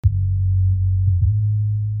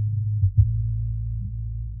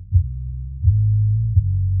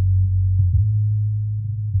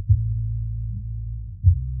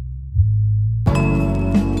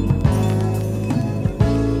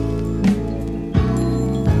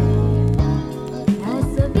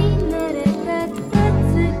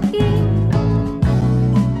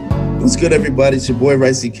good, everybody? It's your boy,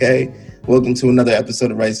 Rice CK. Welcome to another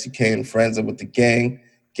episode of Rice CK and Friends. I'm with the gang.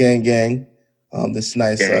 This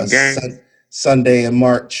nice Sunday in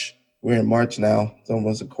March. We're in March now. It's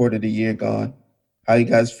almost a quarter of the year gone. How you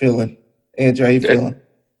guys feeling? Andrew, how you feeling?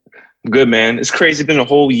 Good, man. It's crazy. It's been a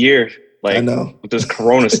whole year, I know. with this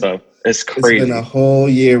Corona stuff. It's crazy. It's been a whole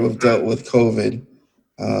year we've dealt with COVID,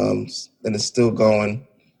 and it's still going.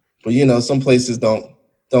 But, some places don't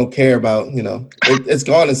care about, it's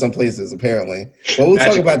gone in some places, apparently. But we'll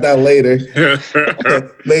talk about that later.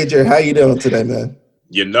 Major, how you doing today, man?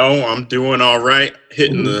 I'm doing all right.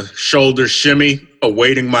 Hitting the shoulder shimmy,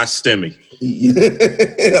 awaiting my stimmy.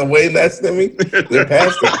 Awaiting that stimmy? They're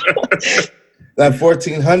past it. That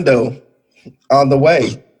 14 hundo on the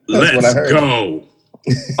way. That's what I heard. Go.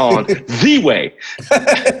 On the way.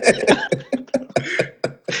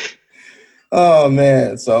 Oh,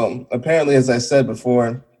 man. So apparently, as I said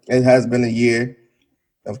before, it has been a year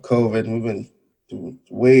of COVID. We've been through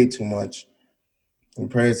way too much.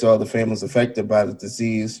 And prayers to all the families affected by the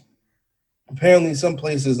disease. Apparently, some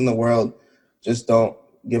places in the world just don't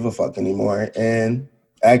give a fuck anymore and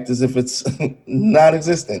act as if it's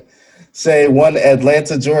non-existent. Say one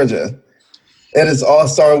Atlanta, Georgia. It is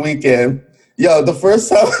All-Star Weekend. Yo, the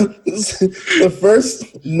first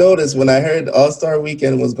notice when I heard All-Star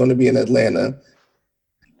Weekend was going to be in Atlanta,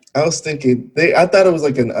 I was thinking, I thought it was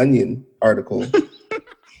like an Onion article.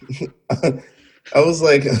 I was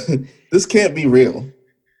like, this can't be real.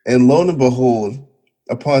 And lo and behold,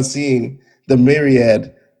 upon seeing the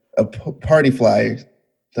myriad of party flyers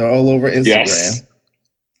that are all over Instagram. Yes.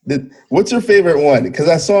 What's your favorite one? Because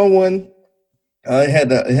I saw one, it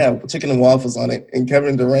had chicken and waffles on it, and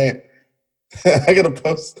Kevin Durant. I got to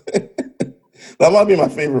post. That might be my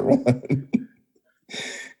favorite one.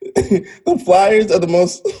 The flyers are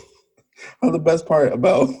the best part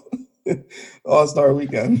about All-Star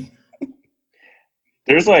Weekend.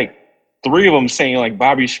 There's like 3 of them saying like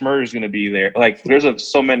Bobby Shmurda is going to be there. Like there's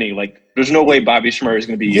so many. Like there's no way Bobby Shmurda is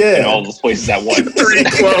going to be in all those places at once. 3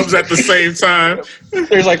 clubs at the same time.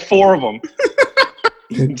 There's like 4 of them.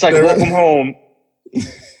 It's like welcome home.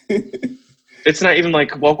 It's not even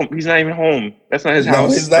like welcome. He's not even home. That's not his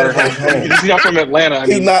house. He's not home. He's not from Atlanta.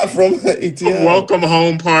 He's not from ATL. Welcome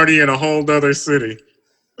home party in a whole other city.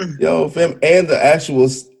 Yo, fam, and the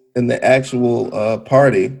actual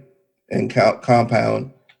party and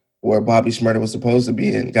compound where Bobby Shmurda was supposed to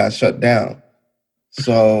be in got shut down.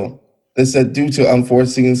 So they said due to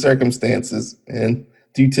unforeseen circumstances and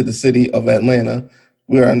due to the city of Atlanta,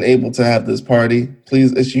 we are unable to have this party.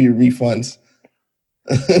 Please issue your refunds.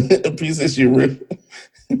 Please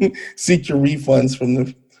seek your refunds from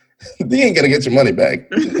the. They ain't gonna get your money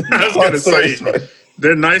back. I was gonna say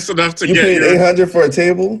they're nice enough to you get paid $800 for a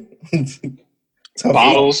table.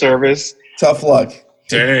 Bottle service. Tough luck.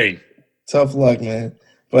 Dang. Tough luck, man.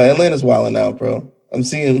 But Atlanta's wilding out, bro. I'm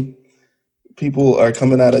seeing people are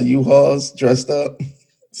coming out of U-Hauls dressed up,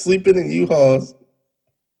 sleeping in U-Hauls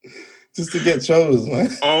just to get shows, man.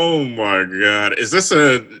 Oh my God! Is this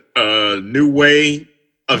a new way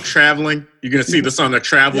of traveling? You're gonna see this on the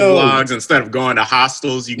travel vlogs. Instead of going to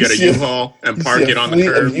hostels, you get a U-Haul and park it on the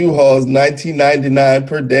curb. Of U-Hauls, $19.99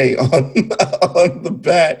 per day on the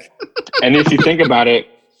back. And if you think about it,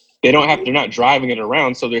 they're not driving it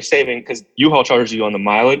around, so they're saving because U-Haul charges you on the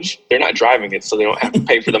mileage. They're not driving it, so they don't have to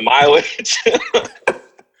pay for the mileage.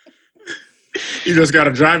 You just got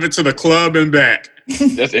to drive it to the club and back.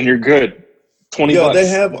 And you're good. $20. They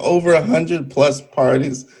have over 100+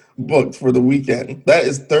 parties booked for the weekend. That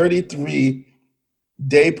is 33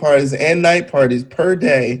 day parties and night parties per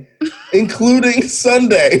day, including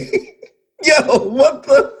Sunday. Yo, what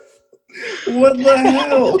the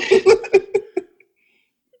hell?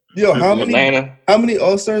 Yo, how many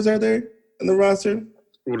All-Stars are there in the roster?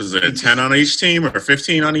 What is it, 10 on each team or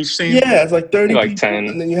 15 on each team? Yeah, it's like 30 like people. 10.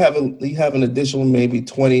 And then you have an additional maybe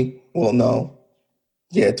 20. Well, no.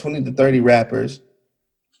 Yeah, 20 to 30 rappers.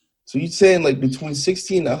 So you're saying like between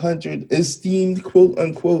 60 and 100 esteemed, quote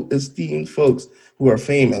unquote, esteemed folks who are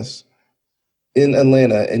famous in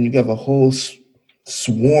Atlanta, and you have a whole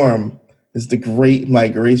swarm. It's the great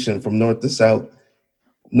migration from north to south.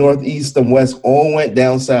 Northeast and west all went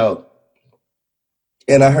down south.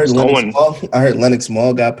 And I heard Lennox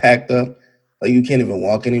Mall got packed up. Like you can't even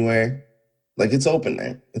walk anywhere. Like it's open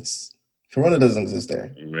there. Corona doesn't exist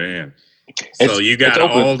there. Man. So you got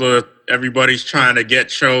everybody's trying to get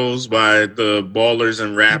shows by the ballers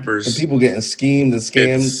and rappers. And people getting schemed and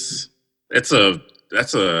scammed. It's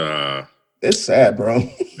sad, bro.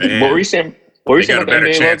 Man. What were you saying? They got a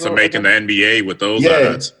better chance of making the NBA with those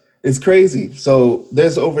odds. It's crazy. So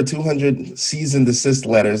there's over 200 cease and desist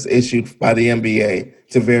letters issued by the NBA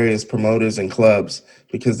to various promoters and clubs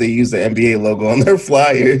because they use the NBA logo on their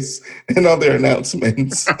flyers and on their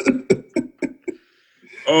announcements.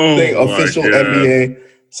 Oh saying my official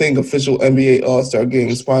God. NBA All-Star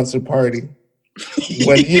Game sponsor party.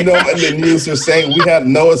 When in the news are saying we have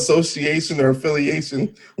no association or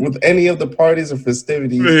affiliation with any of the parties or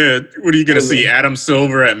festivities. Man, what are you gonna see? Adam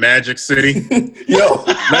Silver at Magic City? Yo,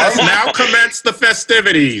 let's now commence the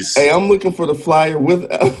festivities. Hey, I'm looking for the flyer with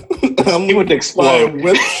with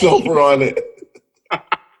Silver on it.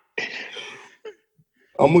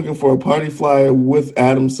 I'm looking for a party flyer with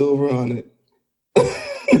Adam Silver on it.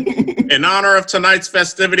 In honor of tonight's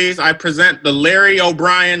festivities, I present the Larry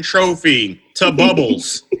O'Brien Trophy to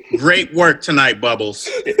Bubbles. Great work tonight, Bubbles.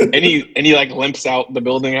 And he like limps out the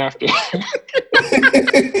building after.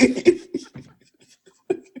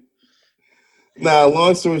 Nah,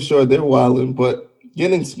 long story short, they're wilding. But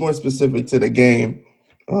getting more specific to the game,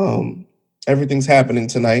 everything's happening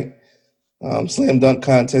tonight. Slam dunk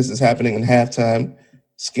contest is happening in halftime.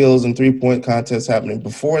 Skills and 3-point contest happening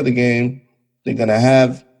before the game. They're gonna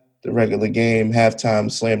have the regular game,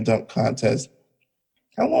 halftime, slam dunk contest.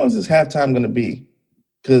 How long is this halftime going to be?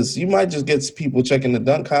 Because you might just get people checking the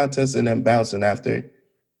dunk contest and then bouncing after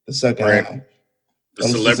the second half. The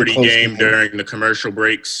celebrity game during the commercial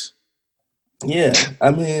breaks. Yeah,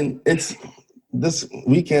 I mean, it's this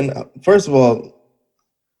weekend. First of all,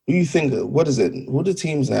 who do you think? What is it? What are the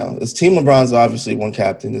teams now? It's Team LeBron's obviously one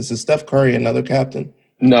captain. Is it Steph Curry another captain?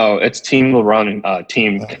 No, it's Team LeBron and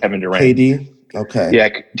Team Kevin Durant. KD? Okay. Yeah,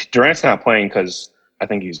 Durant's not playing because I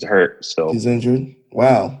think he's hurt. So he's injured?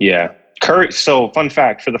 Wow. Yeah. Curry. So fun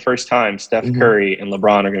fact, for the first time, Steph Curry and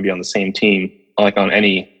LeBron are going to be on the same team, like on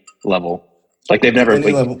any level. Like they've never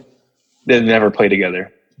played. They've never played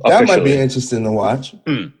together. That might be interesting to watch.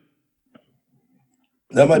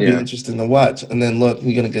 That might be interesting to watch. And then look,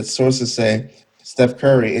 you're going to get sources saying Steph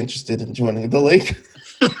Curry interested in joining the Lakers.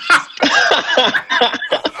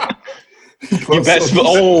 You best.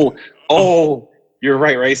 You're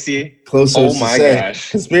right, Ricey. Close sources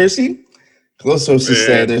gosh. Conspiracy? Close sources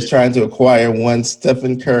say they're trying to acquire one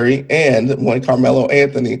Stephen Curry and one Carmelo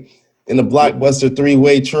Anthony in a blockbuster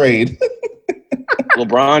 3-way trade.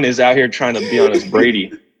 LeBron is out here trying to be on his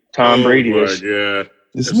Brady. Tom Brady. Oh, my God.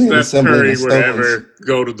 If Steph Curry would ever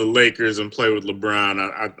go to the Lakers and play with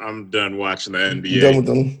LeBron, I'm done watching the NBA. You done with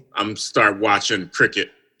them? I'm start watching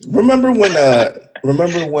cricket. Remember when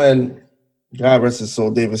God rest his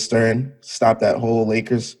soul, David Stern stopped that whole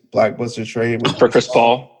Lakers blockbuster trade for Chris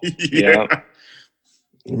Paul? Yeah.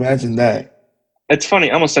 Imagine that. It's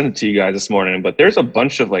funny. I almost sent it to you guys this morning, but there's a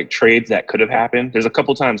bunch of like trades that could have happened. There's a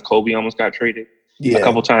couple times Kobe almost got traded. Yeah. A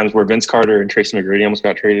couple times where Vince Carter and Tracy McGrady almost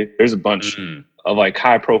got traded. There's a bunch of like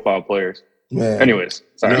high profile players. Man. Anyways,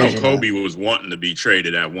 sorry. I know Kobe was wanting to be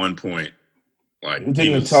traded at one point. Like he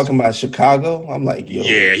was talking about Chicago. I'm like, yo.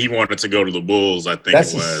 Yeah, he wanted to go to the Bulls, I think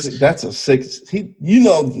it was. That's a six.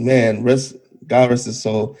 Man, God rest his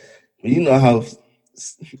soul. You know how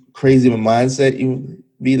crazy of a mindset you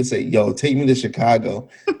be to say, yo, take me to Chicago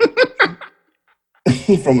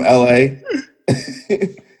from LA.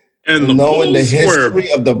 And knowing the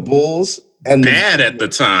history of the Bulls and bad at the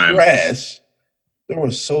time. Trash. They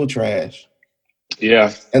were so trash.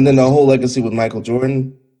 Yeah. And then the whole legacy with Michael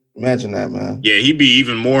Jordan. Imagine that, man. Yeah, he'd be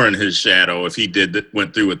even more in his shadow if he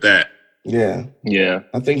went through with that. Yeah. Yeah.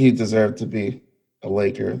 I think he deserved to be a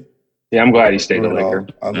Laker. Yeah, I'm glad he stayed a Laker.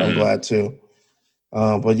 I'm glad too.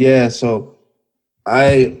 But yeah, so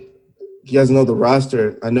you guys know the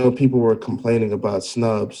roster. I know people were complaining about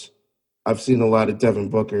snubs. I've seen a lot of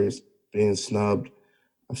Devin Bookers being snubbed.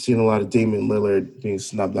 I've seen a lot of Damian Lillard being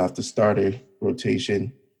snubbed off the starter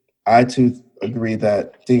rotation. I too agree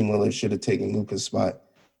that Damian Lillard should have taken Luka's spot.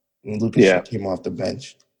 And Lucas came off the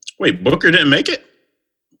bench. Wait, Booker didn't make it?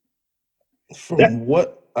 From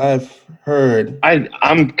what I've heard,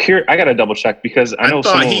 I'm curious. I got to double check because I know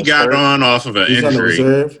thought he got on off of an injury. On the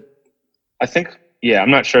reserve? I think. Yeah,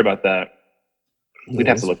 I'm not sure about that. We'd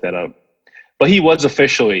have to look that up. But he was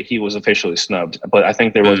officially snubbed. But I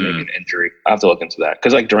think there was maybe an injury. I have to look into that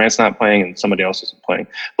because like Durant's not playing and somebody else isn't playing.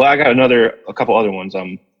 But I got a couple other ones.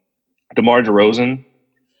 DeMar DeRozan.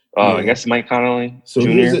 I guess Mike Conley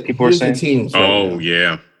Jr. People were saying. Teams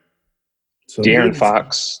yeah. So De'Aaron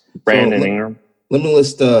Fox, Brandon Ingram. Let me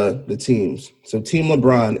list the teams. So Team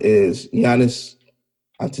LeBron is Giannis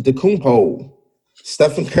Antetokounmpo,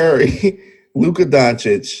 Stephen Curry, Luka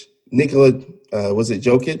Doncic, Nikola, was it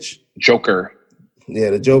Jokic? Joker. Yeah,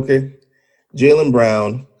 the Joker. Jaylen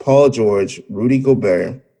Brown, Paul George, Rudy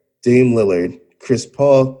Gobert, Dame Lillard, Chris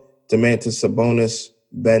Paul, Domantas Sabonis,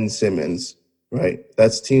 Ben Simmons, right?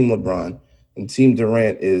 That's Team LeBron. And Team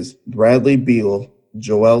Durant is Bradley Beal,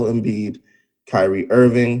 Joel Embiid, Kyrie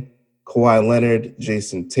Irving, Kawhi Leonard,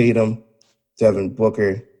 Jason Tatum, Devin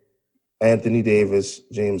Booker, Anthony Davis,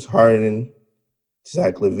 James Harden,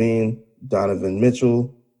 Zach LaVine, Donovan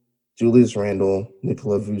Mitchell, Julius Randle,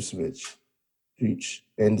 Nikola Vucevic,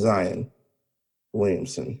 and Zion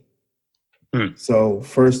Williamson. So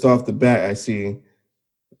first off the bat, I see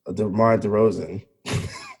DeMar DeRozan.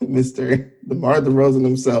 Mr. DeMar DeRozan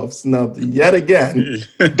himself snubbed yet again.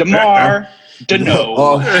 DeMar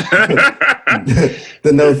DeNo.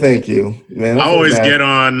 The no thank you, man. I always get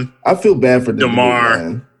on I feel bad for DeMar,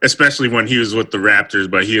 man. especially when he was with the Raptors,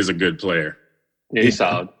 but he is a good player. Yeah, he's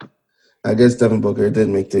solid. I guess Devin Booker did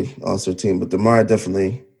make the All-Star team, but DeMar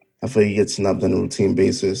definitely, I feel he gets snubbed on a routine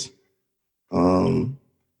basis.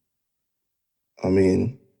 I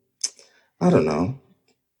mean, I don't know.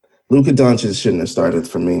 Luka Doncic shouldn't have started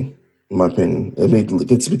for me, in my opinion. I mean,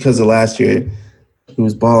 it's because of last year he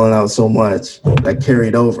was balling out so much that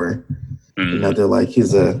carried over. You know, they're like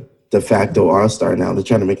he's a de facto All-Star now. They're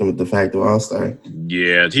trying to make him a de facto All-Star.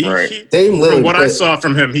 Yeah, from what I saw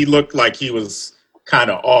from him, he looked like he was kind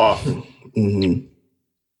of off. Mm-hmm.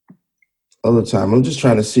 All the time. I'm just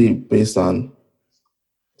trying to see based on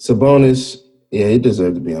Sabonis. Yeah, he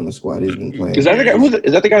deserved to be on the squad. He's been playing. Is that the guy?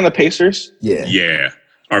 Is that the guy on the Pacers? Yeah. Yeah.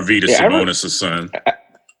 Arvydas Sabonis' son. I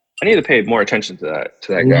need to pay more attention to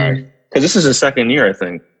that guy because this is his second year, I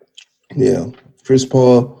think. Yeah, Chris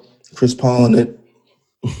Paul in it.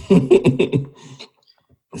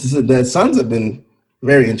 The Suns have been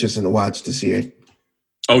very interesting to watch this year.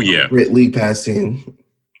 Oh yeah, great league pass team.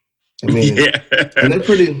 I mean, and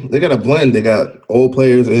they got a blend. They got old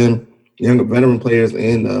players and younger veteran players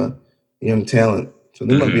and young talent. So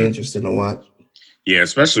they might be interesting to watch. Yeah,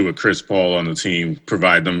 especially with Chris Paul on the team,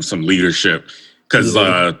 provide them some leadership. Because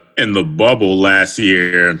in the bubble last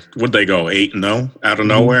year, would they go 8-0 out of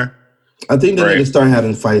nowhere? I think they need to start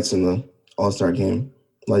having fights in the All-Star game.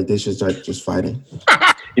 Like they should start just fighting.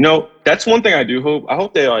 You know, that's one thing I do hope. I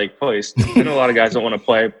hope they play. I know a lot of guys don't want to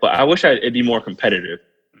play, but I wish it'd be more competitive.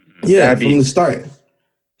 Yeah, from the start,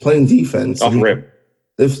 playing defense. Off rip.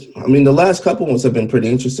 The last couple ones have been pretty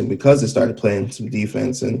interesting because they started playing some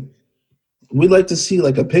defense, and we'd like to see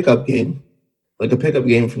like a pickup game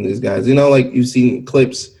from these guys. You know, like you've seen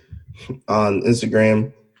clips on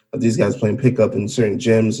Instagram of these guys playing pickup in certain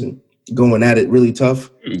gyms and going at it really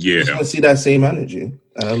tough. Yeah, I want to see that same energy.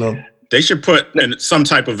 I don't know. They should put some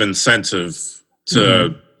type of incentive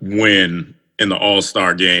to win in the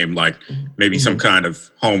All-Star game, like maybe some kind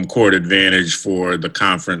of home court advantage for the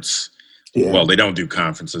conference. Yeah. Well, they don't do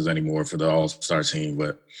conferences anymore for the All-Star team,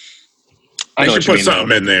 but they should put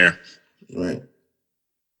something in there. Right.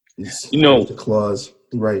 The clause.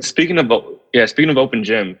 Right. Speaking of open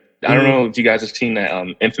gym, I don't know if you guys have seen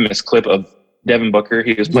that infamous clip of Devin Booker.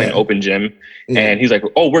 He was playing open gym, and he's like,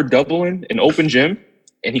 "Oh, we're doubling an open gym,"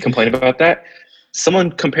 and he complained about that.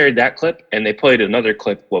 Someone compared that clip, and they played another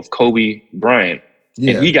clip of Kobe Bryant,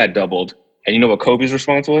 and he got doubled. And you know what Kobe's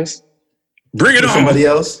response was? Bring it on. Somebody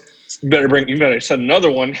else. You better send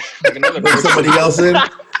another one. Bring somebody else in.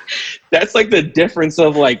 That's like the difference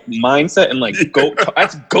of like mindset and like goat.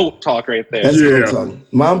 That's goat talk right there. That's goat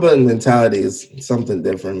talk. Mamba mentality is something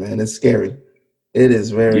different, man. It's scary. It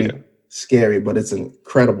is very scary, but it's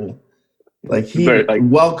incredible. Like he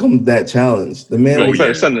welcomed that challenge. The man. You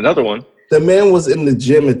better send another one. The man was in the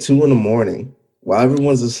gym at 2 a.m. while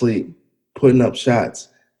everyone's asleep, putting up shots,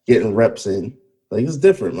 getting reps in. Like it's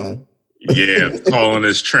different, man. Yeah, calling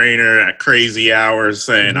his trainer at crazy hours,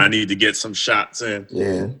 saying I need to get some shots in.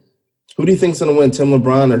 Yeah. Who do you think's gonna win, Team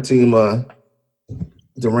LeBron or Team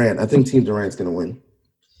Durant? I think Team Durant's gonna win.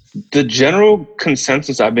 The general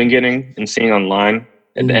consensus I've been getting and seeing online,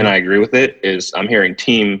 and I agree with it, is I'm hearing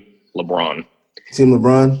Team LeBron. Team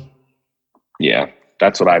LeBron? Yeah,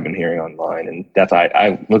 that's what I've been hearing online, and that's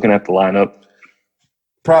I'm looking at the lineup.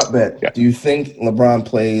 Prop bet. Yeah. Do you think LeBron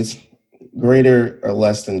plays greater or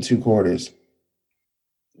less than 2 quarters?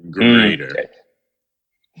 Greater.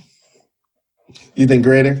 You think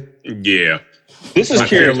greater? Yeah. This is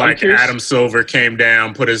curious. Like Adam Silver came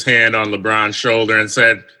down, put his hand on LeBron's shoulder and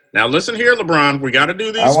said, "Now listen here, LeBron, we got to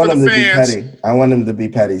do these for the fans." I want him to be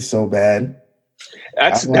petty so bad.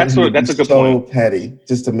 That's a good point. So petty,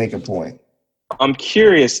 just to make a point. I'm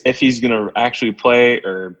curious if he's going to actually play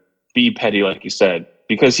or be petty, like you said,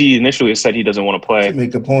 because he initially said he doesn't want to play. To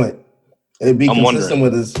make a point. It'd be consistent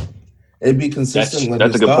with his. It'd be consistent with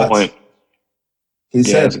his thoughts. That's a good point. He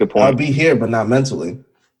said, that's a good point. "I'll be here, but not mentally."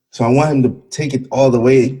 So I want him to take it all the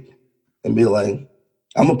way and be like,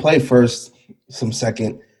 "I'm gonna play first, some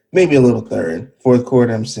second, maybe a little third. Fourth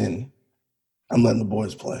quarter, I'm sitting. I'm letting the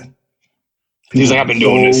boys play. He's like, I've been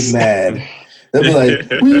doing this. Mad. They'll be like,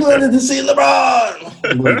 we wanted to see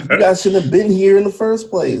LeBron. Like, you guys shouldn't have been here in the first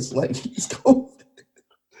place. Like, he's cool.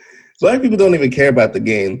 Black people don't even care about the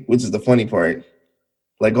game, which is the funny part.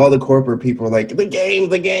 Like, all the corporate people are like, the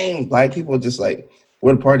game. Black people are just like,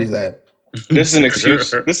 where the party's at? This is an excuse.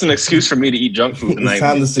 This is an excuse for me to eat junk food tonight. It's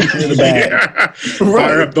time to secure the bag. Yeah. Right.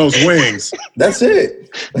 Fire up those wings. That's it.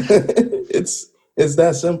 It's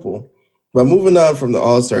that simple. But moving on from the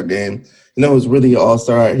All-Star game, you know who's really an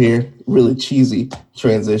All-Star out here? Really cheesy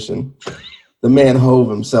transition. The man Hove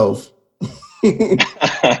himself.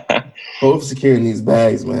 Hove securing these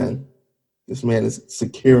bags, man. This man is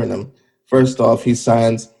securing them. First off, he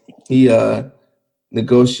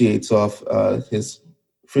negotiates off his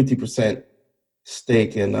 50%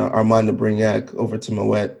 stake in Armando Brignac over to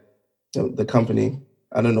Moet, the company.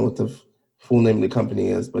 I don't know what the full name of the company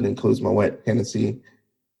is, but it includes Moet, Hennessy,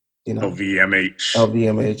 LVMH.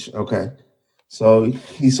 LVMH. Okay. So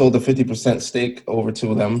he sold a 50% stake over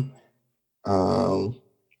to them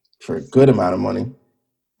for a good amount of money.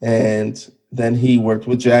 And then he worked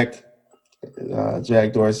with Jack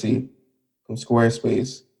Dorsey from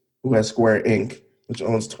Squarespace, who has Square Inc., which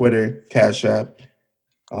owns Twitter, Cash App.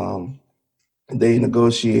 They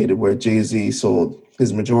negotiated where Jay-Z sold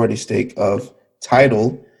his majority stake of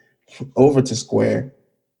Tidal over to Square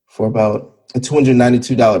for about a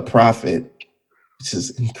 $292 profit, which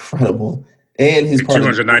is incredible. And he's part of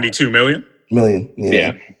 $292 million.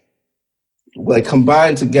 Yeah. Like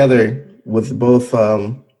combined together with both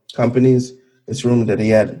companies, it's rumored that he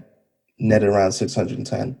had netted around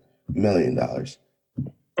 $610 million.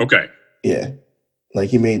 Okay. Yeah. Like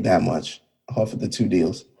he made that much off of the two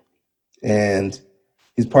deals. And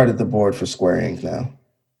he's part of the board for Square Inc. now,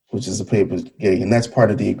 which is a paper gig, and that's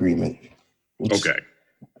part of the agreement. Okay.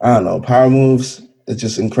 I don't know. Power moves. It's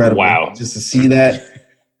just incredible. Wow. Just to see that.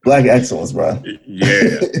 Black excellence, bro.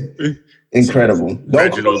 Yeah. Incredible.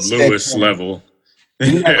 Reginald Lewis level.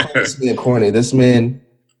 Do not call this man corny. This man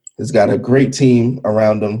has got a great team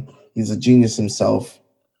around him. He's a genius himself.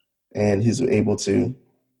 And he's able to,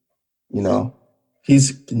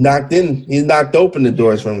 he's knocked open the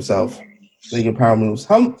doors for himself. Making power moves.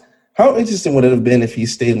 How interesting would it have been if he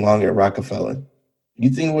stayed longer at Rockefeller? You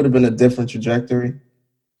think it would have been a different trajectory?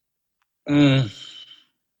 Like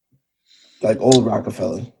old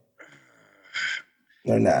Rockefeller?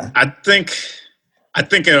 Or nah? I think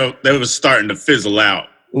that was starting to fizzle out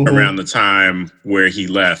around the time where he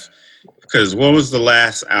left. Because what was the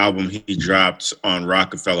last album he dropped on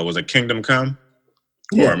Rockefeller? Was it Kingdom Come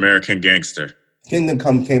or American Gangster? Kingdom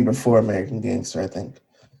Come came before American Gangster, I think.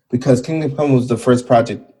 Because Kingdom Come was the first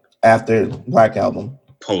project after Black Album.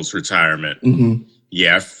 Post-retirement. Mm-hmm.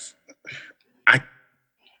 Yeah. I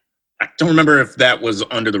don't remember if that was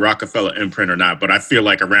under the Rockefeller imprint or not, but I feel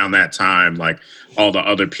like around that time, like all the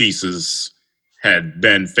other pieces had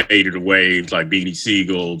been faded away, like Beanie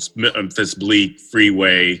Siegels, Memphis Bleak,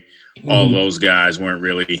 Freeway. All those guys weren't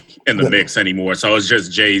really in the mix anymore. So it was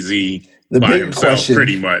just Jay-Z by himself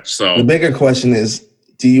pretty much. So the bigger question is,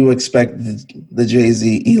 do you expect the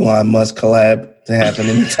Jay-Z Elon Musk collab to happen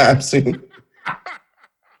anytime soon?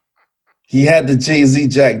 He had the Jay-Z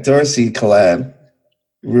Jack Dorsey collab.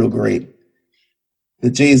 Real great.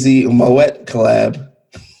 The Jay-Z Moet collab.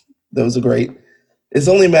 Those are great. It's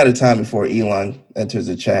only a matter of time before Elon enters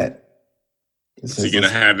the chat. Is he going to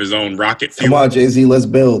have his own rocket fuel? Come on, Jay-Z, let's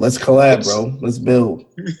build. Let's collab, bro. Let's build.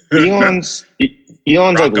 Elon's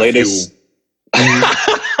like latest.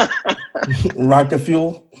 Rocket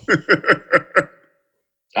fuel.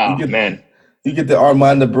 Man. You get the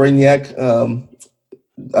Armando Brignac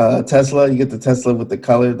Tesla. You get the Tesla with the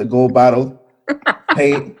color, the gold bottle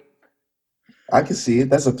paint. I can see it.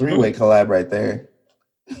 That's a three-way collab right there.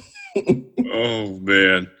 Oh,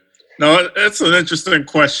 man. No, that's an interesting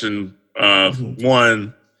question.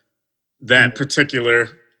 One, that particular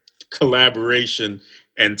collaboration,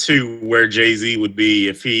 and two, where Jay-Z would be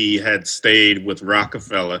if he had stayed with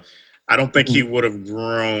Rockefeller. I don't think he would have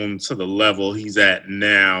grown to the level he's at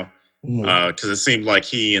now, because it seemed like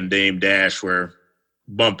he and Dame Dash were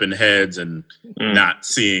bumping heads and not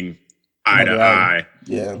seeing eye to eye.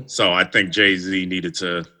 Yeah. So I think Jay-Z needed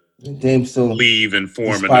to Dame still leave and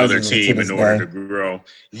form another team in order to grow.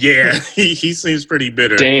 Yeah, he seems pretty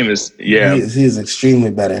bitter. Dame is, He is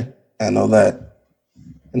extremely better. I know that.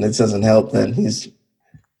 And it doesn't help that he's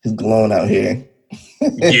glowing out here.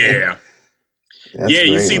 Yeah. That's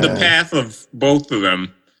you great, see man. the path of both of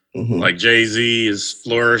them. Like Jay-Z is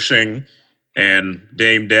flourishing and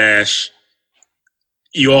Dame Dash,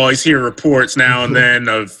 you always hear reports now and then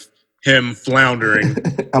of him floundering.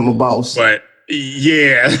 I'm a boss. But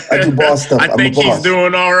yeah, I do boss stuff. I think he's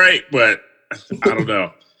doing all right, but I don't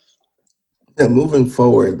know. Yeah, moving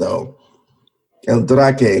forward though, El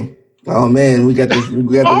Drake. Oh man, we got the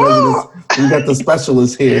residents, we got the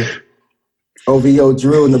specialists here. OVO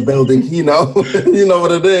Drew in the building. You know, you know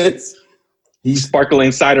what it is. He's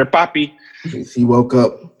sparkling cider poppy. He woke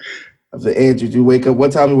up. I said, Andrew, did you wake up?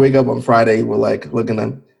 What time you wake up on Friday? We're like looking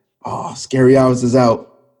at, Scary Hours is out.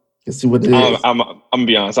 Let's see what it is. I'm gonna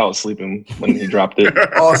be honest. I was sleeping when he dropped it.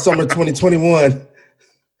 All summer 2021.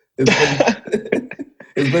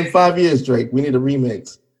 It's been 5 years, Drake. We need a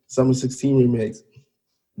remix. Summer 16 remix.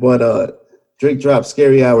 But Drake dropped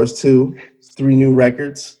Scary Hours 2. 3 new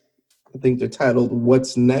records. I think they're titled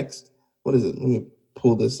What's Next? What is it? Let me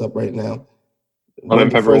pull this up right now.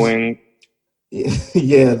 Lemon Pepper Wing.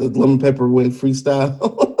 Yeah, the Lemon Pepper Wing freestyle.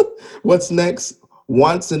 What's Next?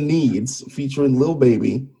 Wants and Needs featuring Lil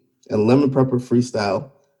Baby and Lemon Pepper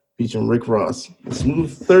Freestyle featuring Rick Ross. A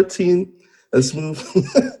smooth 13. A smooth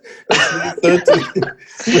 13.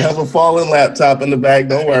 We have a fallen laptop in the bag.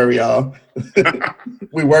 Don't worry, y'all.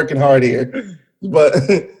 We're working hard here. But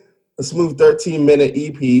a smooth 13-minute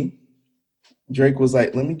EP. Drake was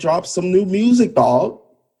like, let me drop some new music, dog.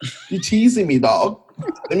 You cheesing me, dog.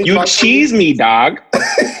 You cheese me, dog.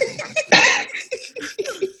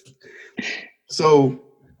 So,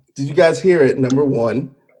 did you guys hear it? Number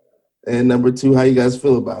 1. And number 2, how you guys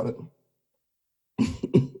feel about it?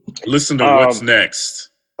 Listen to What's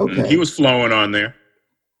Next. Okay. He was flowing on there.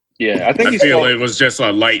 Yeah, I think I feel it was just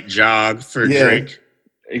a light jog for Drake.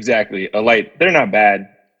 Exactly. A light. They're not bad.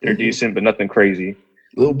 They're decent, but nothing crazy.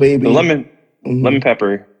 Lil Baby. The Lemon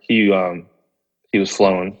Pepper, he was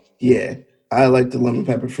flowing. Yeah. I like the Lemon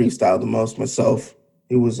Pepper freestyle the most myself.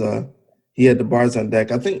 He was he had the bars on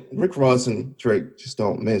deck. I think Rick Ross and Drake just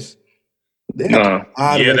don't miss. They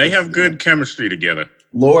have good chemistry together.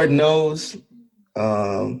 Lord Knows.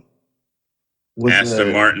 Aston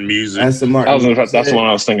Martin music. Aston Martin. That's the one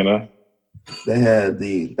I was thinking of. They had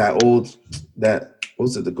what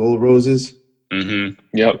was it, the Gold Roses? Mm-hmm.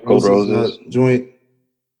 Yep, Gold Roses joint.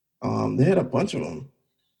 They had a bunch of them.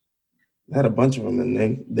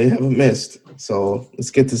 And they haven't missed. So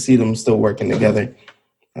it's good to see them still working together.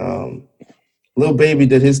 Lil Baby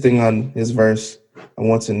did his thing on his verse on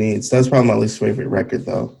Wants and Needs. That's probably my least favorite record,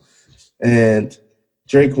 though. And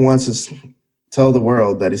Drake wants to tell the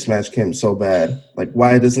world that he smashed Kim so bad. Like,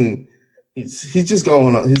 why doesn't he's just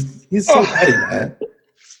going on? He's so petty, man.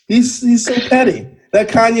 He's so petty. That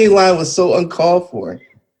Kanye line was so uncalled for.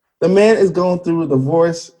 The man is going through a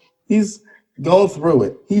divorce. He's going through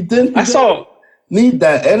it. He didn't need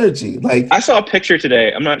that energy. Like, I saw a picture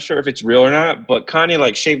today. I'm not sure if it's real or not, but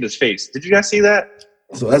Kanye shaved his face. Did you guys see that?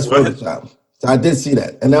 So that's Photoshop. So I did see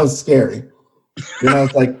that, and that was scary. And I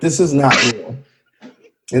was like, this is not real.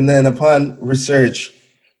 And then upon research,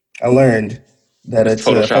 I learned that it's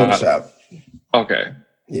Photoshop. Okay.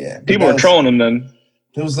 Yeah. People were trolling him then.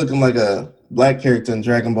 He was looking like a black character in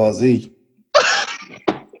Dragon Ball Z.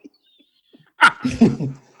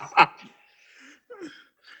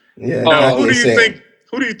 Yeah.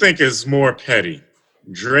 Who do you think is more petty,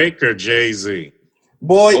 Drake or Jay-Z?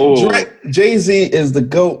 Boy, Jay-Z is the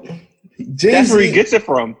GOAT. That's where he gets it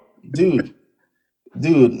from. Dude.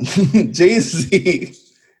 Jay-Z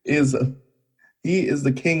is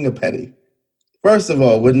the king of petty. First of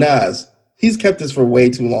all, with Nas, he's kept this for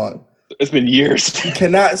way too long. It's been years. He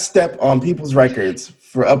cannot step on people's records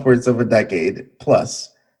for upwards of a decade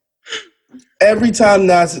plus. Every time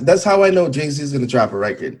Nas, that's how I know Jay-Z is going to drop a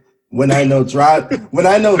record. When I know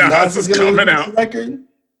Nas is going to release a record,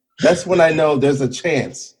 that's when I know there's a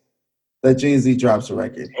chance that Jay-Z drops a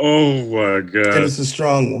record. Oh my God. And it's a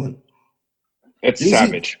strong one. It's Jay-Z,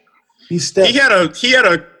 savage. He had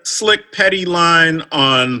a slick petty line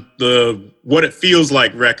on the What It Feels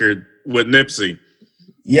Like record with Nipsey.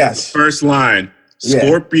 Yes. The first line,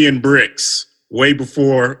 Scorpion Bricks, way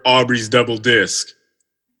before Aubrey's double disc.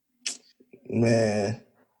 Man,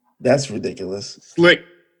 that's ridiculous. Slick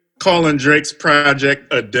calling Drake's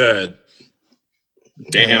project a dud.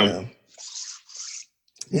 Damn.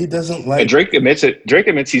 He doesn't like... And Drake admits it. Drake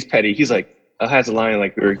admits he's petty. He's like, has a line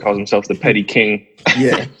like where he calls himself the petty king.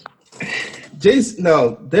 Yeah.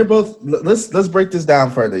 They're both... Let's break this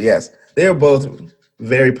down further. Yes, they're both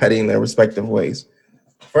very petty in their respective ways.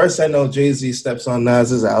 First, I know Jay-Z steps on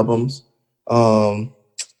Nas's albums. I've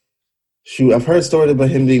heard stories about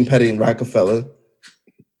him being petty in Rockefeller.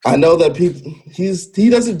 I know that he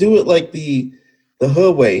doesn't do it like the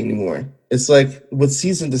hood way anymore. It's like with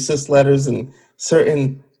cease and desist letters and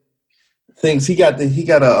certain things. He got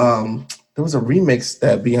a there was a remix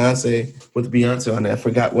that Beyonce on there. I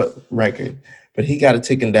forgot what record, but he got it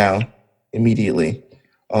taken down immediately.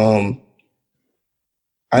 I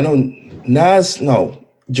know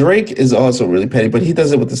Drake is also really petty, but he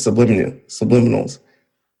does it with the subliminals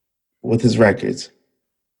with his records.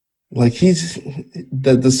 Like he's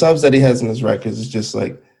the subs that he has in his records is just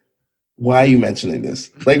like, why are you mentioning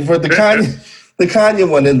this? Like for the Kanye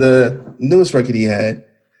one in the newest record he had,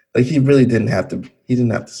 like he really didn't have to. He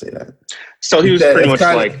didn't have to say that. So he was That- pretty it's much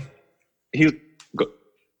kinda- like he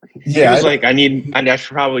Yeah, was like, I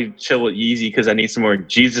should probably chill with Yeezy because I need some more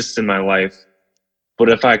Jesus in my life. But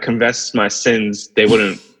if I confess my sins, they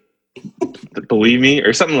wouldn't believe me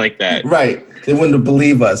or something like that. right. They wouldn't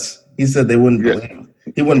believe us. He said they wouldn't Yeah. believe.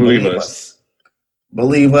 He wouldn't believe us.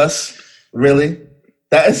 Believe us? Really?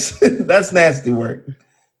 That's nasty work.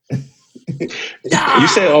 You say, I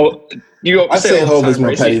say all the Hov is time, more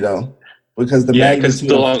right? petty though, because the Yeah, 'cause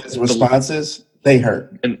magnitude of his responses, they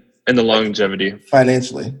hurt and the longevity.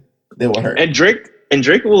 financially. They will hurt. And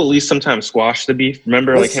Drake will at least sometimes squash the beef.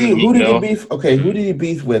 Remember, Let's like him see, and who Meek did he Mill? beef? Okay, who did he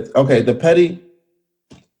beef with? Okay, the petty.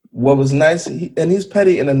 What was nice, and he's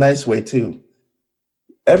petty in a nice way too.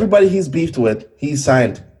 Everybody he's beefed with, he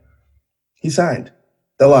signed. He signed.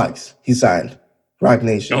 The Locks, he signed. Rock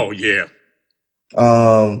Nation. Oh yeah,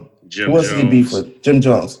 Jim Who else did he beef Jones. with? Jim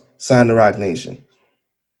Jones signed to Rock Nation.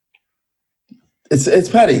 It's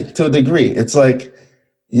petty to a degree. It's like,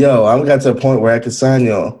 yo, I got to a point where I could sign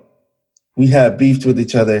y'all. We have beefed with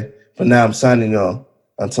each other, but now I'm signing y'all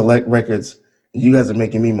on Select Records. And you guys are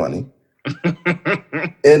making me money.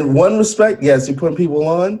 In one respect, yes, you're putting people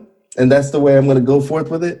on, and that's the way I'm going to go forth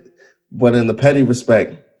with it. But in the petty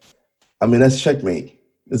respect, I mean, that's checkmate.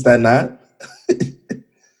 Is that not?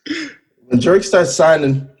 When Drake starts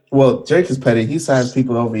signing, well, Drake is petty. He signs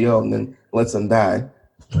people to OVO and then lets them die.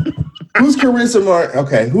 Whose careers are more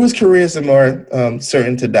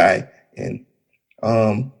certain to die in?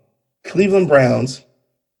 Cleveland Browns,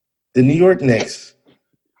 the New York Knicks,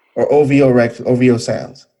 or OVO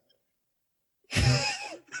Sounds?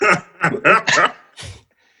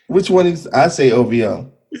 Which one is? I say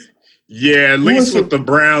OVO. Yeah, at Who least is with it? the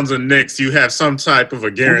Browns and Knicks, you have some type of a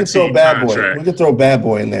We could throw guaranteed Bad Boy. contract. We could throw Bad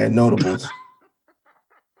Boy in there. Notables.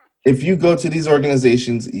 If you go to these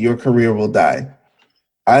organizations, your career will die.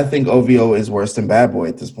 I think OVO is worse than Bad Boy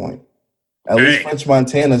at this point. At least Dang. French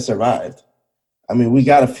Montana survived. I mean, we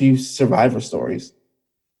got a few survivor stories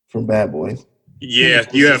from Bad Boys. Yeah,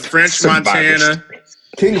 you have French Survivors. Montana.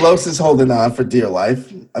 King Los is holding on for dear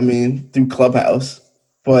life. I mean, through Clubhouse.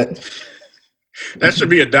 But That should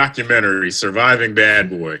be a documentary, Surviving Bad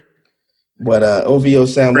Boy. OVO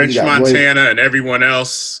Sound, we French got Montana and everyone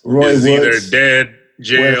else Roy is either Woods. dead, Where is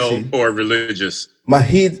jail, he? or religious.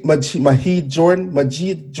 Majid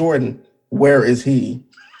Jordan, where is he?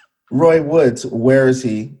 Roy Woods, where is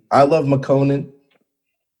he? I love McConan.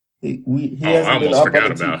 He I hasn't been almost up forgot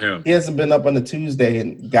on the about him. He hasn't been up on a Tuesday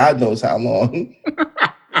in God knows how long.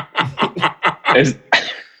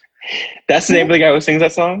 That's the name of the guy who sings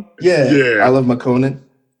that song? Yeah, Yeah. I love McConan.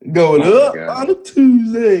 Going Oh my up God. on a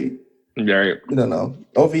Tuesday. Yeah, right. You don't know.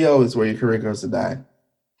 OVO is where your career goes to die.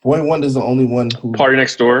 Boy Wonder's the only one who. Party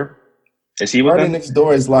Next Door. Is he with Party them? Next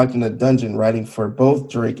Door is locked in a dungeon writing for both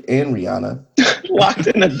Drake and Rihanna. Locked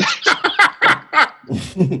in a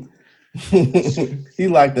He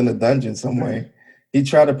locked in a dungeon somewhere. He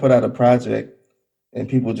tried to put out a project and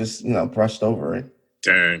people just, brushed over it.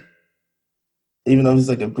 Dang. Even though he's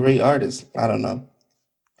like a great artist. I don't know.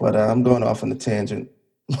 But I'm going off on a tangent.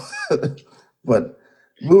 But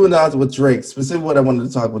moving on with Drake, specifically what I wanted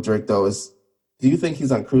to talk with Drake though is, do you think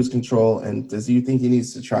he's on cruise control, and do you think he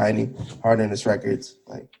needs to try any harder in his records?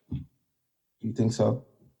 Like, do you think so?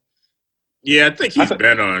 Yeah, I think he's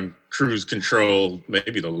been on cruise control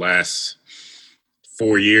maybe the last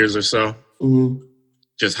 4 years or so. Mm-hmm.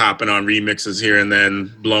 Just hopping on remixes here and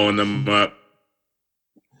then, blowing them up.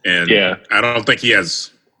 And Yeah. I don't think he has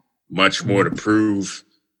much more to prove.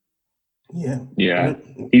 Yeah. Yeah.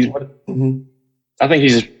 Mhm. I think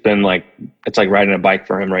he's just been like, it's like riding a bike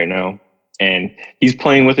for him right now. And he's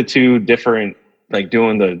playing with it too, different, like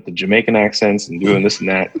doing the Jamaican accents and doing this and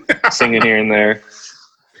that, singing here and there.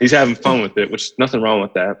 He's having fun with it, which nothing wrong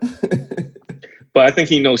with that. But I think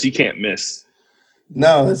he knows he can't miss.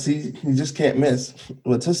 No, he just can't miss.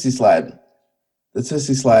 Well, Tootsie Slide. The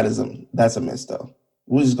Tootsie Slide that's a miss though.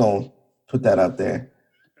 We're just gonna put that out there.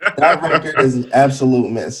 That record is an absolute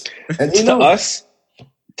miss. And he knows.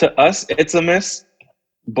 To us, it's a miss,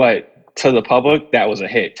 but to the public, that was a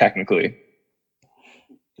hit technically.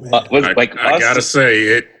 Man, I gotta say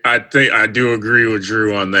it. I think I do agree with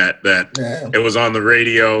Drew on that. That yeah. it was on the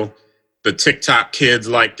radio. The TikTok kids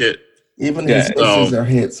liked it. Even Yeah. his misses are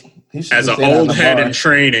hits. He should As have an stayed out old the head bar. in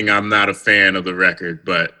training, I'm not a fan of the record,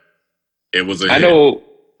 but it was a hit.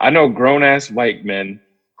 I know grown ass white men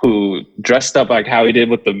who dressed up like how he did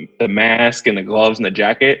with the mask and the gloves and the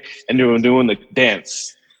jacket, and they were doing the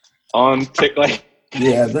dance on tick like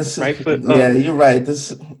Yeah, right foot yeah, up. you're right.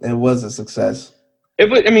 It was a success. It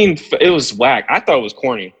was. I mean, it was whack. I thought it was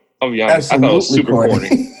corny. I'll be honest. I thought it was Absolutely super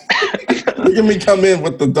corny. Look at me come in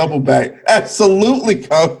with the double back. Absolutely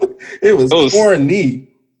it was corny.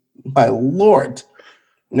 My Lord.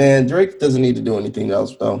 Man, Drake doesn't need to do anything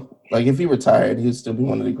else though. Like if he retired, he'd still be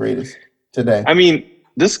one of the greatest today. I mean,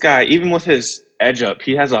 this guy, even with his edge up,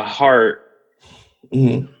 he has a heart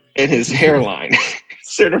in his hairline.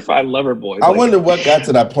 Certified lover boy. I wonder what got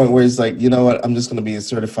to that point where he's like, you know what, I'm just gonna be a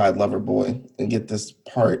certified lover boy and get this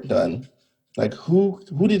part done. Like who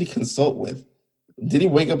did he consult with? Did he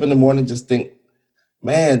wake up in the morning and just think,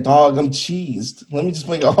 man, dog, I'm cheesed. Let me just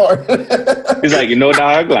make a heart. He's like, you know,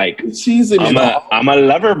 dog, like cheesing I'm a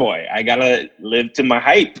lover boy. I gotta live to my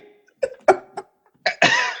hype.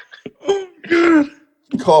 Oh god.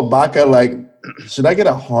 Call Baca like, should I get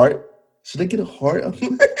a heart? Should I get a heart?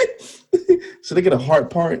 Should I get a heart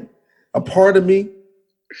part? A part of me?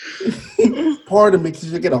 Part of me.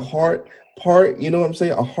 Should I get a heart part? You know what I'm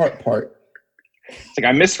saying? A heart part. It's like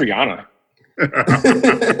I miss Rihanna.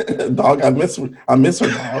 Dog, I miss her,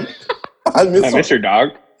 dog. I miss her, dog.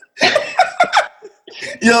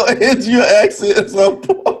 Yo, it's your accent at some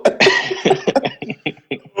point.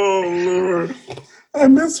 Oh Lord. I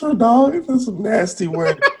miss her, dog. That's a nasty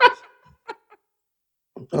word.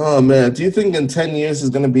 Oh man, do you think in 10 years is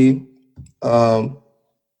gonna be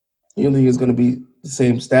you think it's gonna be the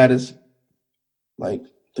same status? Like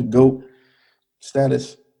the GOAT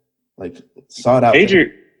status? Like sought out.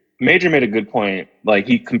 Major made a good point. Like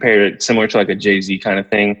he compared it similar to like a Jay-Z kind of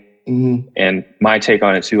thing. Mm-hmm. And my take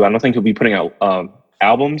on it too, I don't think he'll be putting out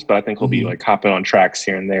albums, but I think he'll be like hopping on tracks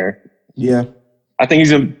here and there. Yeah. I think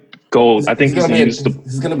he's gonna go. I think he's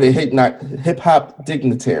gonna be a hip hop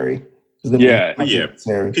dignitary. Yeah.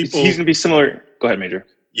 People, he's gonna be similar. Go ahead, Major.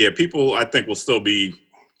 Yeah, people I think will still be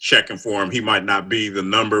checking for him. He might not be the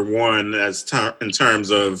number one in terms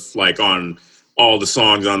of like on all the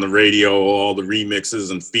songs on the radio, all the remixes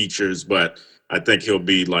and features, but I think he'll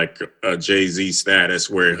be like a Jay-Z status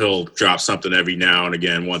where he'll drop something every now and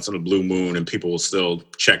again, once in a blue moon, and people will still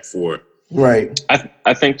check for it. Right.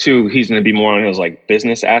 I think too he's going to be more on his like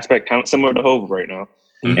business aspect, kind of similar to Hov right now.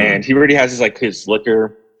 Mm-hmm. And he already has his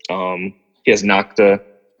liquor. He has Nocta.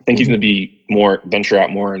 I think he's going to be venture out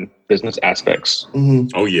more in business aspects. Mm-hmm.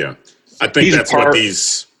 Oh yeah, I think that's what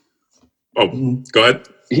these. Oh, go ahead.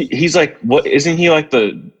 He's like, what isn't he like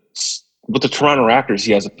with the Toronto Raptors?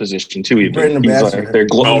 He has a position too. Brand ambassador. Like their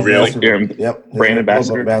global really? Yep. Brand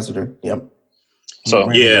ambassador. Yep. So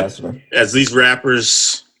as these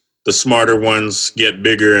rappers, the smarter ones, get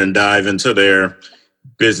bigger and dive into their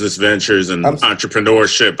business ventures and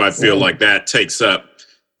entrepreneurship, I feel like that takes up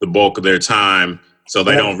the bulk of their time. So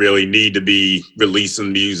they don't really need to be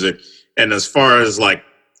releasing music. And as far as like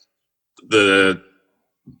the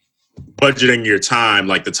budgeting your time,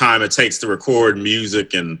 like the time it takes to record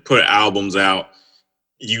music and put albums out,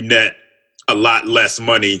 you net a lot less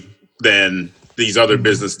money than these other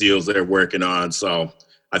business deals they're working on. So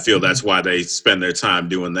I feel that's why they spend their time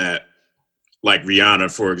doing that. Like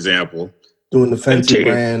Rihanna, for example. Doing the Fenty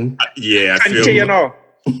brand.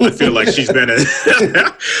 I feel like she's been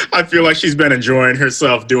I feel like she's been enjoying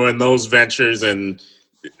herself doing those ventures and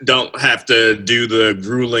don't have to do the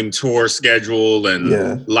grueling tour schedule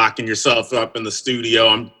and locking yourself up in the studio.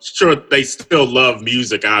 I'm sure they still love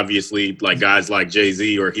music, obviously, like guys like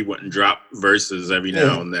Jay-Z, or he wouldn't drop verses every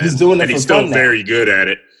now and then. He's doing it and for he's still fun very good at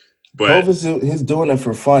it. But he's doing it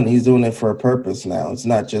for fun. He's doing it for a purpose now. It's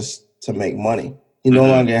not just to make money. He no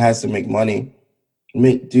longer has to make money,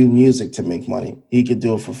 do music to make money. He could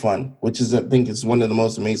do it for fun, which is, I think, is one of the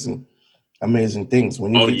most amazing things.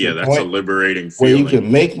 When you that's a liberating feeling. Where you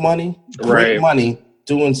can make money, money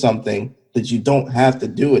doing something that you don't have to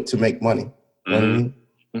do it to make money. You know what I mean?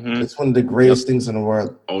 Mm-hmm. It's one of the greatest things in the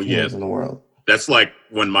world. In the world. That's like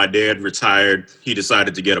when my dad retired, he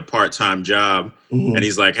decided to get a part-time job, and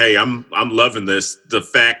he's like, "Hey, I'm loving this. The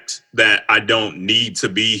fact that I don't need to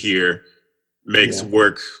be here makes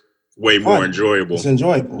work way more enjoyable. It's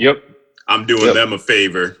enjoyable. Yep. I'm doing them a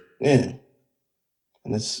favor." Yeah.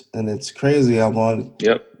 And it's crazy how long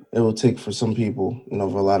it will take for some people, for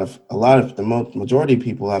the majority of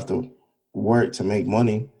people have to work to make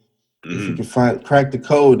money. If you can crack the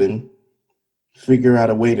code and figure out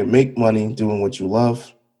a way to make money doing what you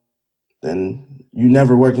love, then you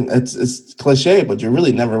never working. It's cliche, but you're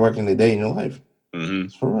really never working a day in your life.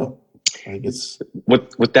 It's for real. Like it's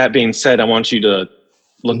With that being said, I want you to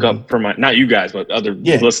look up for my, not you guys, but other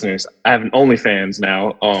listeners. I have an OnlyFans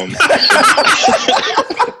now.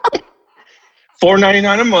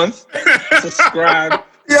 $4.99 a month. Subscribe.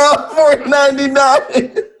 Yo,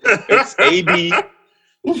 $4.99. It's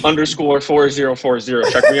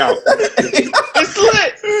AB_4040. Check me out. It's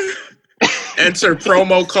lit. Enter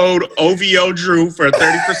promo code OVO Drew for a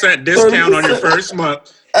 30% discount on your first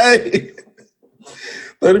month. Hey,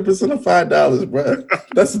 30% of $5, bro.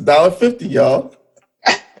 That's $1.50, y'all.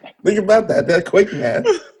 Think about that. That quick math.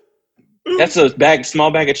 That's a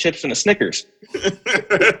small bag of chips and a Snickers.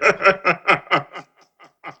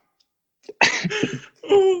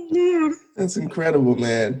 Oh, Lord. That's incredible,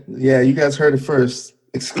 man. Yeah, you guys heard it first.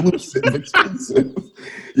 Exclusive.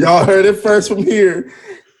 Y'all heard it first from here.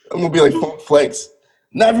 I'm going to be like Funk Flex.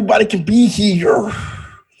 Not everybody can be here.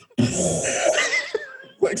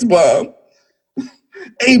 Flex Bomb.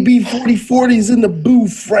 AB 4040 is in the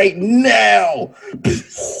booth right now.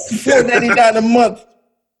 $4.99 a month.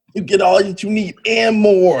 You get all that you need and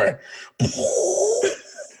more.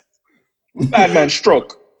 Batman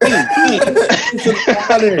stroke. It's an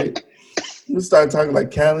honor. We start talking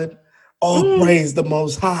like Khaled. All praise the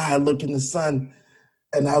Most High. I look in the sun,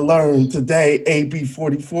 and I learned today AB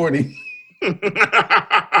 4040.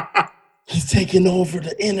 He's taking over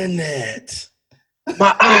the internet.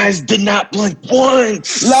 My eyes did not blink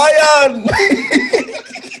once. Lion!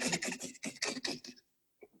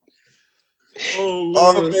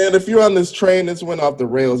 Oh man, if you're on this train, this went off the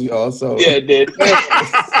rails, y'all. So yeah, it did.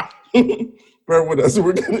 Bear with us.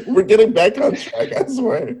 We're getting back on track. I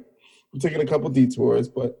swear. We're taking a couple detours,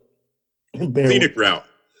 but scenic route.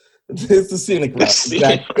 It's the scenic route.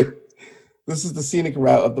 Exactly. This is the scenic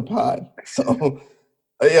route of the pod. So,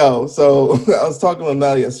 so I was talking with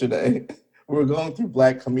Mel yesterday. We were going through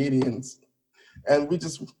Black comedians, and we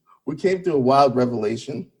came through a wild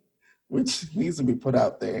revelation, which needs to be put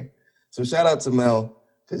out there. So shout out to Mel,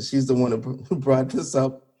 because she's the one who brought this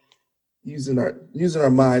up, using our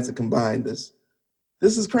minds to combine this.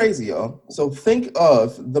 This is crazy, y'all. So think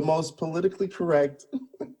of the most politically correct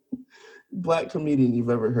Black comedian you've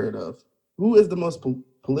ever heard of. Who is the most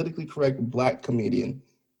politically correct Black comedian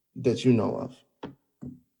that you know of?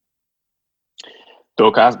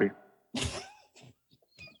 Bill Cosby.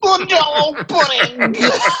 Jello pudding.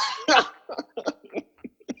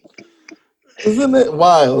 Isn't it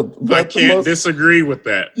wild? I can't disagree with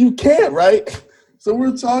that. You can't, right? So we're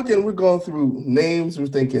going through names. We're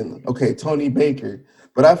thinking, okay, Tony Baker.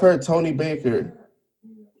 But I've heard Tony Baker.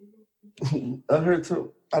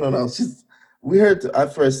 I don't know. I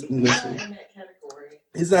first listened.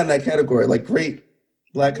 He's not in that category. Like great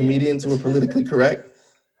Black comedians who are politically correct.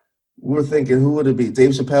 We're thinking, who would it be? Dave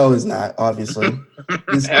Chappelle is not, obviously.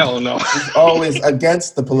 Hell no. He's always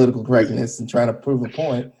against the political correctness and trying to prove a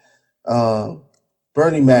point.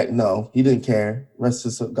 Bernie Mac, no, he didn't care.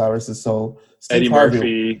 God rest his soul. Steve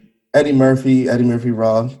Harvey, Eddie Murphy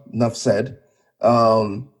Raw. Enough said.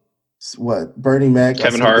 Bernie Mac,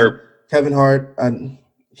 Kevin Hart.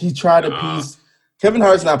 He tried to appease. Kevin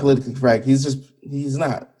Hart's not politically correct. He's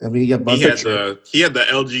not. I mean, he had the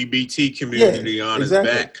LGBT community on his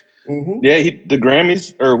back. Mm-hmm. Yeah, the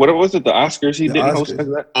Grammys or what was it? The Oscars. He didn't host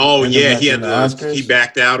that. Oh yeah, he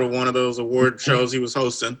backed out of one of those award shows he was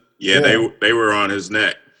hosting. Yeah. They were on his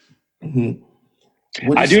neck.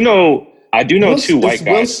 Mm-hmm. I do know two white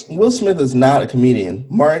guys. Will Smith is not a comedian.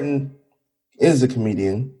 Martin is a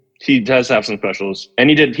comedian. He does have some specials,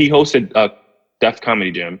 and he hosted Def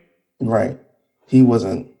Comedy Jam. Right. He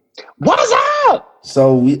wasn't. What's up?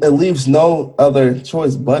 So it leaves no other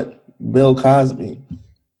choice but Bill Cosby.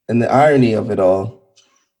 And the irony of it all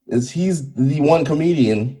is he's the one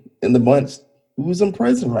comedian in the bunch who's in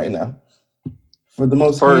prison right now for the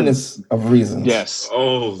most heinous of reasons. Yes.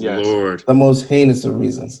 Oh, yes. Lord. The most heinous of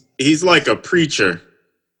reasons. He's like a preacher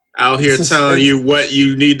out here telling you what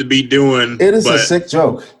you need to be doing. It is a sick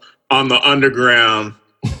joke. On the underground,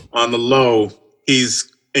 on the low,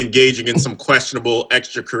 he's engaging in some questionable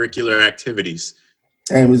extracurricular activities.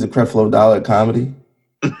 And he's a Creflo Dollar comedy.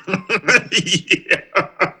 Yeah.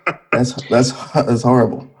 That's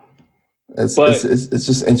horrible. It's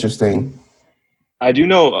just interesting. I do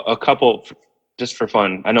know a couple, just for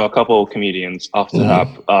fun. I know a couple comedians off the top.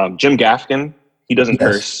 Jim Gaffigan, he doesn't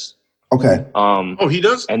curse. Okay. He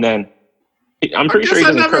does. And then I'm pretty sure he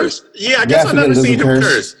doesn't curse. Yeah, I guess I've never seen him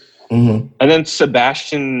curse. Mm-hmm. And then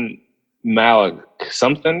Sebastian Malik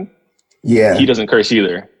something. Yeah, he doesn't curse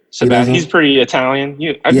either. Sebastian, he's pretty Italian.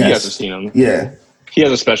 You guys have seen him. Yeah. He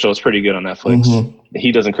has a special. It's pretty good on Netflix. Mm-hmm.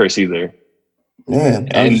 He doesn't curse either. Yeah.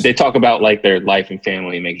 And they talk about like their life and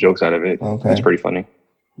family and make jokes out of it. Okay. It's pretty funny.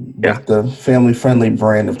 with the family-friendly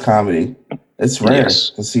brand of comedy. It's rare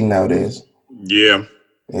to see nowadays. Yeah.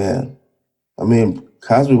 Yeah. I mean,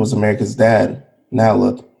 Cosby was America's dad. Now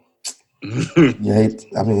look, you hate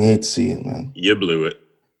to see it, man. You blew it.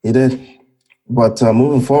 You did. But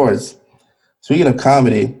moving forwards, speaking of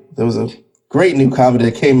comedy, there was a great new comedy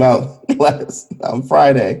that came out on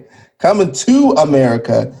Friday, Coming to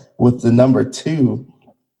America with the number 2,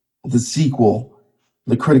 the sequel,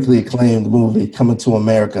 the critically acclaimed movie Coming to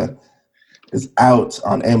America is out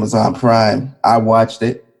on Amazon Prime. I watched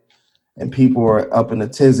it, and people were up in a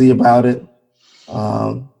tizzy about it.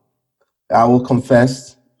 I will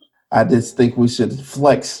confess, I just think we should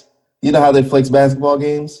flex. You know how they flex basketball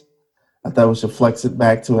games? I thought we should flex it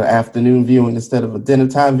back to an afternoon viewing instead of a dinner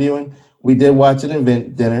time viewing. We did watch it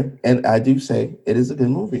in dinner, and I do say it is a good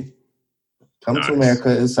movie. Coming to America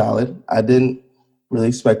is solid. I didn't really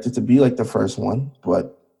expect it to be like the first one,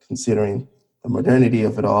 but considering the modernity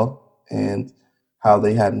of it all and how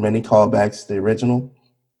they had many callbacks to the original,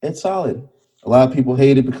 it's solid. A lot of people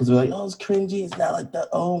hate it because they're like, oh, it's cringy. It's not like the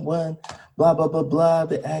old one. Blah, blah, blah, blah.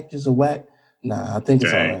 The actors are whack. Nah, I think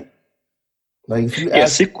it's all right. Like if you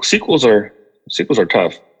ask, sequels are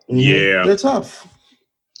tough. Yeah. They're tough.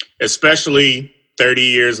 Especially 30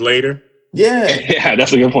 years later. Yeah. Yeah,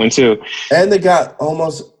 that's a good point too. And they got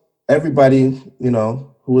almost everybody,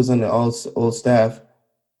 who was in the old staff,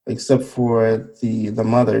 except for the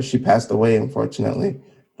mother. She passed away, unfortunately.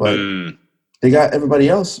 But they got everybody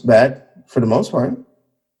else back for the most part.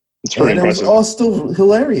 It's pretty impressive. It was all still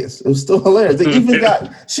hilarious. It was still hilarious. They even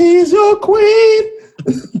got She's Your Queen.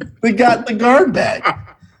 They got the guard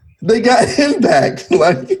back. They got him back.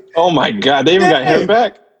 Like, oh my God, they even got him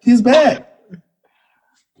back? He's back.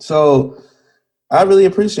 So I really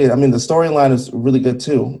appreciate it. I mean, the storyline is really good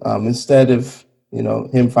too. Instead of,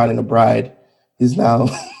 him finding a bride, he's now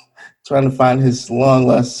trying to find his long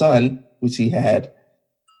lost son, which he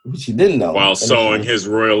didn't know. While sowing his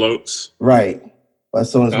royal oats. Right. While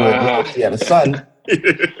sowing his royal oats, he had a son.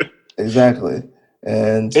 Exactly.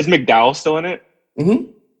 And is McDowell still in it?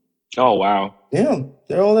 Mm-hmm. Oh, wow. Yeah,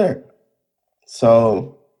 they're all there.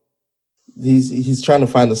 So he's trying to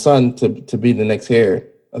find the son to be the next heir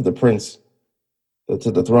of the prince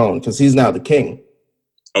to the throne, because he's now the king.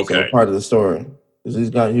 Okay. So part of the story is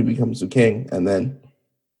he becomes the king, and then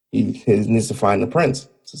he needs to find the prince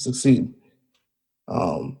to succeed.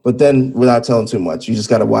 But then, without telling too much, you just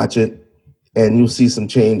got to watch it, and you'll see some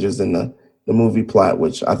changes in the movie plot,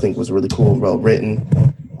 which I think was really cool, well written.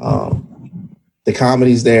 The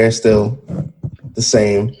comedy's there still the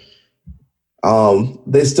same.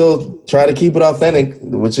 They still try to keep it authentic,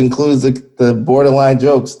 which includes the borderline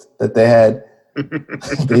jokes that they had.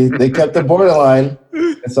 they kept the borderline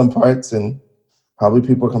in some parts, and probably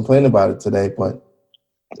people are complaining about it today. But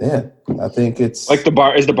yeah, I think it's like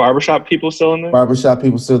is the barbershop people still in there? Barbershop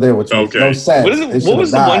people still there, which makes no sense. What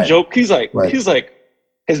was the one joke? He's like,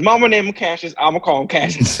 his mama named him Cassius. I'm gonna call him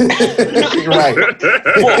Cassius. Right.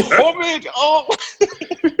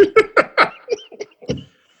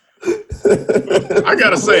 I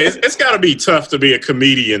gotta say, it's gotta be tough to be a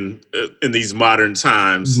comedian in these modern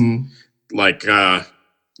times. Mm-hmm. Like,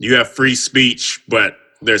 you have free speech, but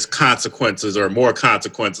there's consequences or more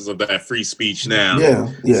consequences of that free speech now.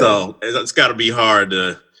 Yeah. So it's got to be hard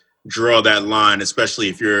to draw that line, especially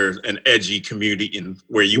if you're an edgy comedian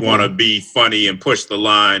where you want to be funny and push the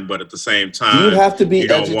line, but at the same time, you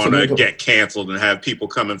don't want to get canceled and have people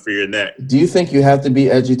coming for your neck. Do you think you have to be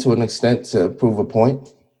edgy to an extent to prove a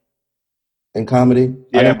point in comedy?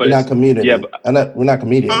 Yeah, but we're not comedians. Yeah, but we're not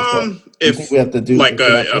comedians. If we have to do like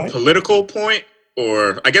a political point,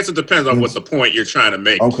 or I guess it depends on what the point you're trying to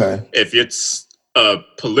make. Okay. If it's a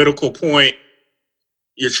political point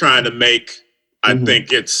you're trying to make, I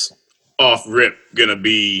think it's off rip gonna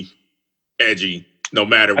be edgy, no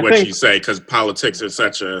matter what you say, because politics is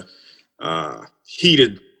such a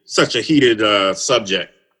heated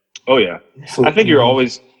subject. Oh yeah, so, I think you're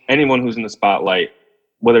always anyone who's in the spotlight,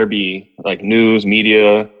 whether it be like news,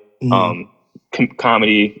 media,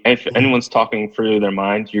 comedy. If anyone's talking through their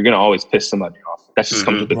mind, you're gonna always piss somebody off. That just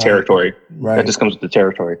comes with the territory. Right. That just comes with the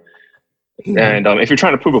territory. And if you're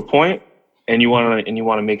trying to prove a point and you want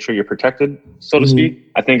to make sure you're protected, so to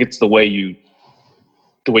speak, I think it's the way you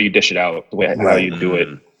dish it out, the way how you do it.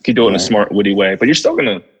 You can do it in a smart, witty way, but you're still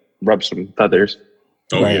gonna rub some feathers.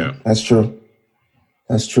 Oh yeah, that's true.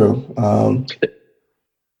 That's true.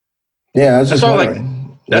 Yeah, I was just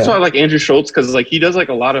wondering. That's why I like Andrew Schultz, because like he does like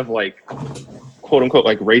a lot of like quote unquote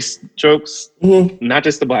like race jokes, not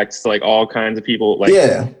just the blacks, like all kinds of people. Like,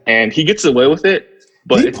 and he gets away with it,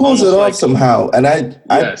 but he pulls it off somehow. And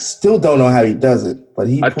I still don't know how he does it, but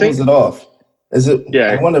he pulls it off. Is it?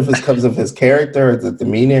 Yeah. I wonder if it's because of his character or the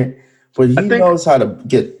demeanor, but he think- knows how to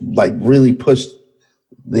get like really push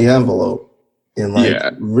the envelope and like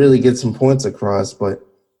Yeah. really get some points across. But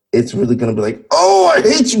it's really gonna be like, oh, I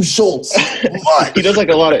hate you, Schultz. Much. He does like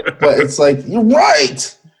a lot of. But it's like you're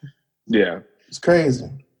right. Yeah. It's crazy.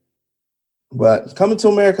 But Coming to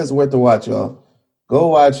America is worth the watch, y'all. Go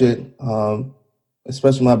watch it.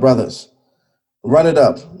 Especially my brothers. Run it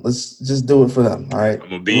up. Let's just do it for them. All right. I'm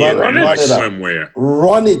gonna be in there like swimwear.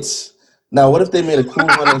 Run it. Now, what if they made a cool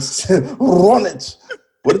running? Run it.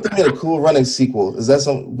 What if they made a cool running sequel? Is that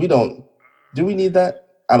something we don't? Do we need that?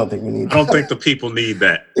 I don't think we need. I don't think the people need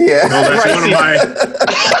that. Yeah.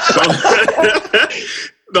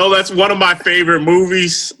 No, that's one of my favorite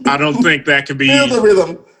movies. I don't think that could be. Feel the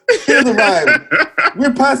rhythm. Feel the rhyme.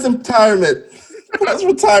 We're past retirement. Past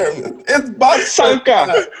retirement. It's Bob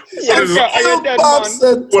Sanka.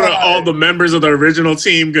 What are all the members of the original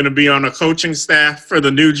team going to be on a coaching staff for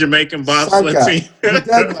the new Jamaican bobsled team?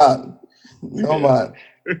 No man.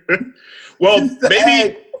 Well,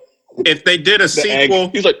 maybe if they did a sequel,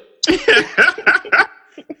 he's like,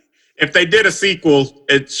 if they did a sequel,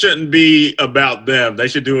 it shouldn't be about them. They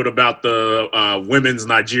should do it about the women's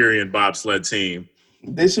Nigerian bobsled team.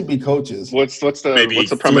 They should be coaches. What's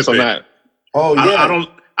the premise on that? Oh yeah.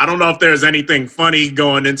 I don't know if there's anything funny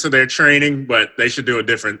going into their training, but they should do a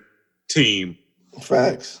different team.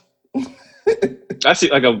 Facts. I see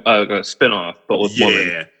like a spin-off, but with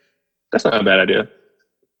women. That's not a bad idea.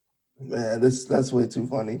 Man, that's way too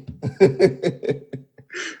funny.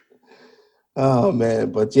 Oh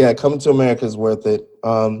man, but yeah, Coming to America is worth it.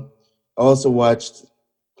 I also watched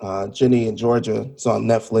Ginny and Georgia. It's on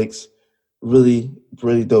Netflix. Really,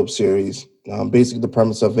 really dope series. Basically, the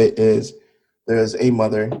premise of it is there's a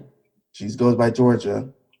mother. She goes by Georgia,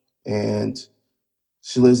 and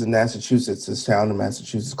she lives in Massachusetts. This town in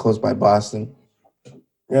Massachusetts, close by Boston.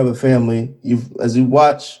 You have a family. As you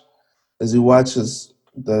watch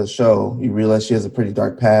the show, you realize she has a pretty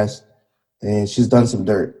dark past, and she's done some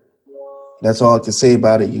dirt. That's all I can say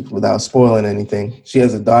about it without spoiling anything. She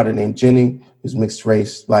has a daughter named Jenny, who's mixed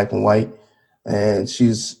race, black and white, and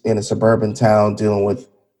she's in a suburban town dealing with,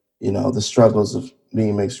 the struggles of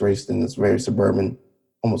being mixed race in this very suburban,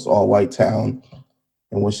 almost all white town,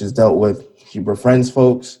 and what she's dealt with. She befriends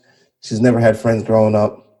folks. She's never had friends growing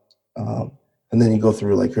up. And then you go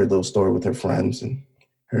through like her little story with her friends and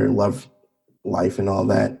her love life and all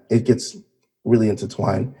that. It gets really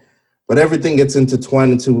intertwined, but everything gets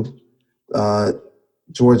intertwined into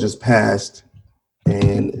Georgia's past,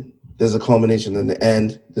 and there's a culmination in the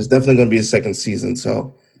end. There's definitely going to be a second season,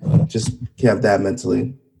 so just have that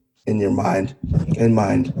mentally in your mind,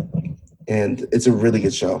 and it's a really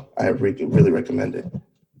good show. I really recommend it.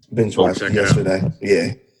 Binge watched it yesterday.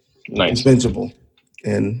 Yeah, nice. It's bingeable,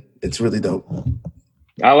 and it's really dope.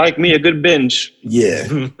 I like me a good binge.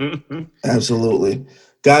 Yeah, absolutely.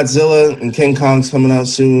 Godzilla and King Kong's coming out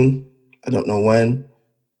soon. I don't know when,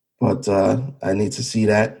 but I need to see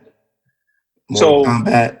that. Mortal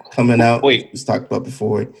Kombat coming out. Wait, we talked about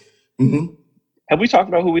before. Mm-hmm. Have we talked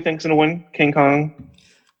about who we think's gonna win? King Kong?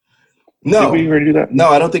 No, did we already do that? No,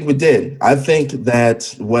 I don't think we did. I think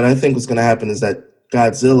that what I think was going to happen is that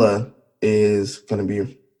Godzilla is going to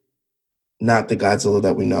be not the Godzilla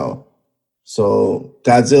that we know. So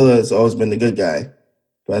Godzilla has always been the good guy,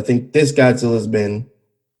 but I think this Godzilla has been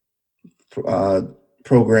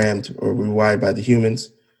programmed or rewired by the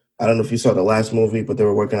humans. I don't know if you saw the last movie, but they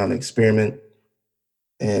were working on an experiment,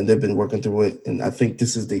 and they've been working through it. And I think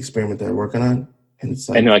this is the experiment they're working on. And it's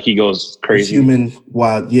like he goes crazy. Human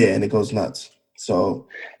wild, yeah, and it goes nuts. So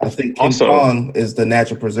I think King Kong is the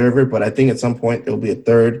natural preserver, but I think at some point there'll be a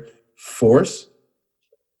third force.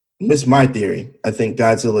 This is my theory. I think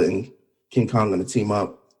Godzilla and King Kong are going to team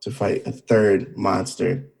up to fight a third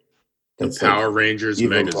monster. The Power Rangers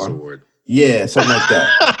Megazord. Yeah, something like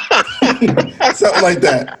that. Something like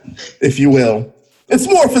that, if you will. It's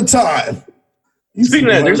morphin' time. Speaking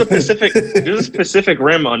of that, there's a Pacific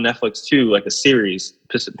Rim on Netflix too, like a series.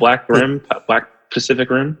 Black Pacific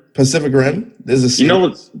Rim. Pacific Rim. There's a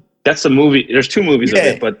series. That's a movie. There's two movies of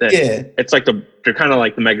it, but it's like they're kind of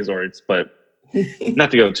like the Megazords, but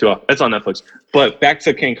not to go too off. That's on Netflix. But back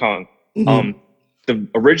to King Kong. Mm-hmm. The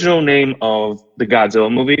original name of the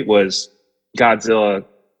Godzilla movie was Godzilla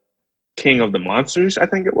King of the Monsters. I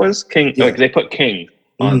think it was King. Yeah. Like they put King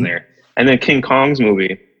on there, and then King Kong's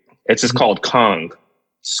movie. It's just called Kong,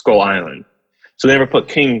 Skull Island. So they never put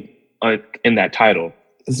King in that title.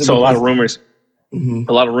 So a lot of rumors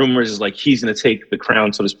is like he's going to take the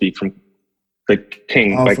crown, so to speak, from the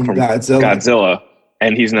king, from Godzilla,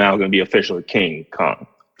 and he's now going to be officially King Kong.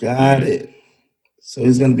 Got it. So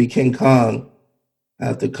he's going to be King Kong,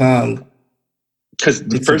 After Kong, Because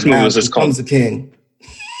the it's first movie was just becomes called. the king.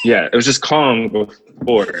 Yeah, it was just Kong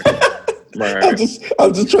before. I'm Right.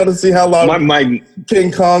 just trying to see how long My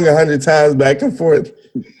King Kong 100 times back and forth.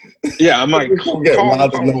 yeah, I'm like People get Kong.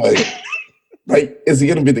 wild annoyed. Like, is he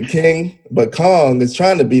gonna be the king? But Kong is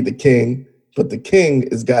trying to be the king, but the king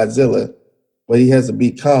is Godzilla. But he has to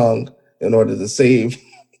beat Kong in order to save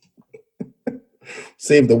the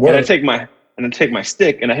And world. I take my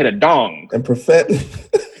stick and I hit a dong. And perfect.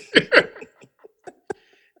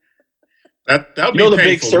 That would You be know the painful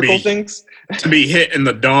big circle to things? to be hit in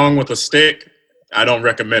the dong with a stick. I don't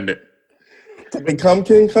recommend it. To become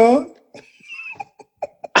King Kong?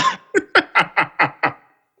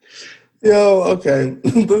 Yo, okay.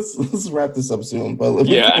 Let's wrap this up soon. But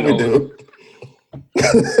Yeah, I before we know. do,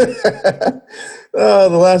 the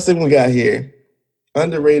last thing we got here: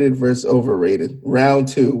 underrated versus overrated. Round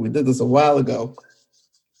 2. We did this a while ago.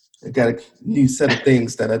 I got a new set of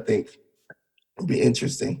things that I think would be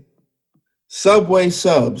interesting. Subway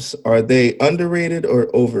subs, are they underrated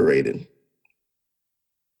or overrated?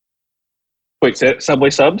 Wait, Subway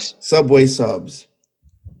subs? Subway subs.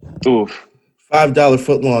 Oof. $5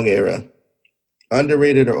 footlong era.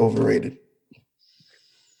 Underrated or overrated?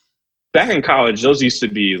 Back in college, those used to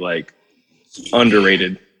be like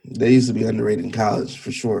underrated. They used to be underrated in college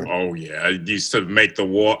for sure. Oh yeah, I used to make the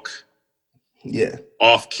walk Yeah.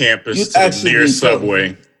 off campus You'd to the actually near be full.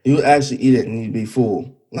 Subway. You would actually eat it and you'd be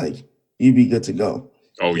full. Like, you'd be good to go.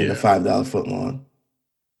 Oh In yeah, the $5 footlong.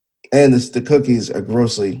 And the cookies are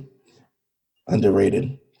grossly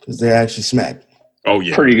underrated because they're actually smack. oh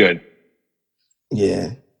yeah. Pretty good.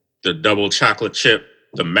 Yeah. The double chocolate chip,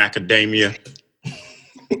 the macadamia.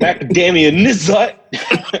 Macadamia nizut.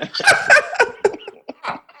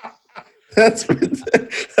 That's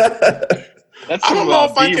That's I don't from know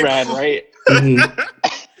if I can B-Rad, right? Mhm.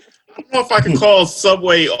 I don't know if I can call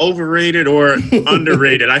Subway overrated or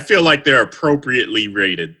underrated. I feel like they're appropriately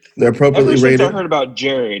rated. They're appropriately Ever since rated. I heard about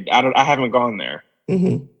Jared, I haven't gone there.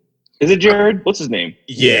 Mhm. Is it Jared? What's his name?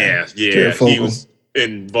 Yeah. Jared He Fogle. was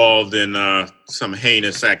involved in some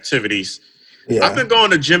heinous activities. Yeah. I've been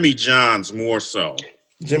going to Jimmy John's more so.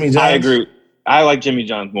 Jimmy John's. I agree. I like Jimmy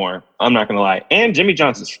John's more. I'm not gonna lie. And Jimmy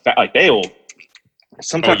John's is fat. Like they will.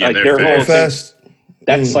 Sometimes Oh, yeah, like they're their fast. whole thing, Fast.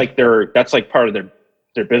 that's like that's like part of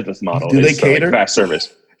their business model. Do they is, cater? Like, fast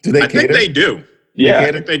service. Do they I think cater? they do. Yeah,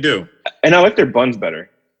 I think they do. and I like their buns better.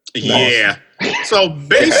 Yeah. So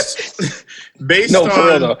based No, for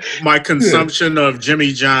real on though. my consumption of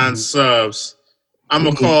Jimmy John's subs, I'm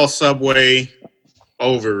gonna call Subway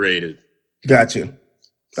overrated. Got you.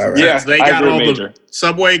 All right. Yeah, Since they I got agree, all Major. the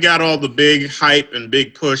Subway got all the big hype and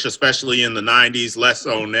big push, especially in the '90s. Less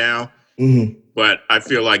so now, Mhm. but I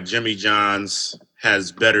feel like Jimmy John's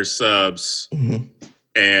has better subs Mhm.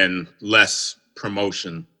 and less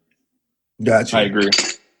promotion. Got you. I agree.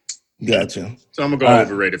 Got you. So I'm gonna go All right.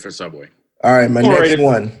 overrated for Subway. All right, my Overrated.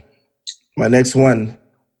 next one,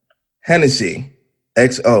 Hennessy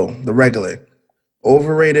XO, the regular,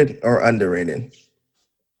 overrated or underrated?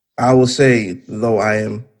 I will say, though I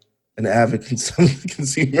am an avid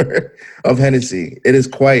consumer of Hennessy, it is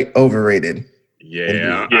quite overrated.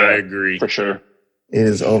 Yeah, Yeah, I agree. For sure. It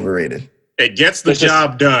is overrated. It gets the It's just-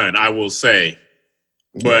 job done, I will say.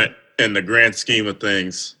 But in the grand scheme of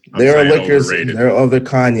things, I'm There are saying liquors, overrated. there are other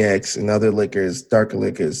cognacs and other liquors, darker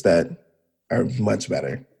liquors that are much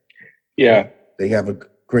better. Yeah. They have a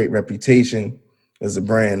great reputation as a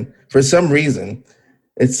brand. For some reason,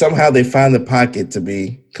 it's somehow they find the pocket to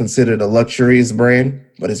be considered a luxurious brand,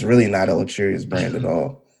 but it's really not a luxurious brand at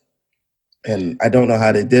all. And I don't know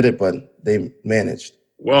how they did it, but they managed.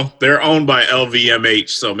 Well, they're owned by LVMH,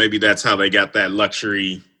 so maybe that's how they got that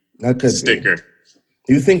luxury That could sticker. be.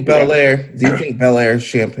 Do you think Bel Air? Do you think Bel Air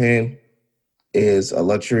champagne is a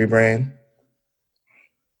luxury brand?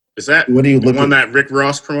 Is that What do you the look one at? that Rick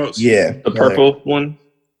Ross promotes? Yeah, The Bel Air. purple one?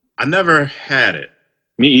 I never had it.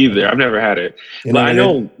 Me either. I've never had it. You But never I did?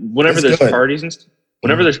 know whenever It's there's good. parties Mhm.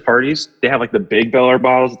 there's parties, they have like the big Bel Air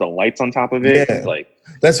bottles with the lights on top of it. Yeah. Like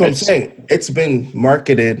That's what I'm It's- saying. It's been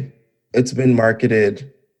marketed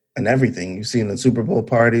and everything. You've seen the Super Bowl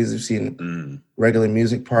parties. You've seen regular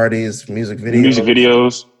music parties, music videos. music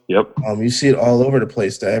videos. Yep. You see it all over the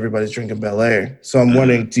place that everybody's drinking Bel Air. So I'm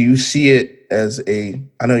wondering, do you see it as I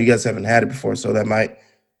know you guys haven't had it before, so that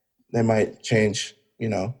might change,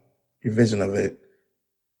 your vision of it.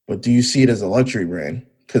 But do you see it as a luxury brand?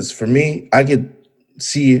 Because for me, I could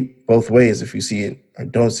see it both ways if you see it or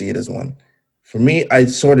don't see it as one. For me, I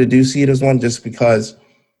sort of do see it as one just because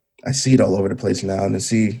I see it all over the place now and I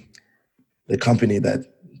see the company that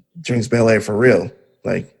drinks Bel Air for real.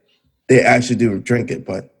 Like, they actually do drink it,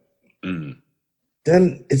 but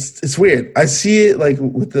then it's weird. I see it like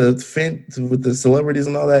with the celebrities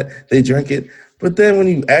and all that, they drink it. But then when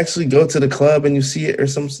you actually go to the club and you see it or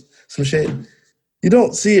some shit, you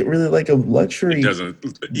don't see it really like a luxury. It doesn't.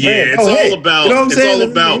 brand. Yeah, it's all about. You know what I'm it's saying?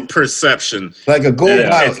 all about perception. Like a gold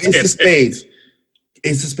bottle, Ace of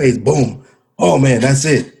Spades, boom. Oh man, that's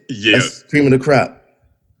it. Yeah, that's cream of the crop.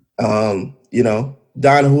 Don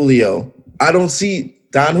Julio. I don't see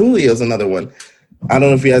Don Julio's another one. I don't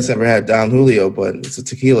know if you guys ever had Don Julio, but it's a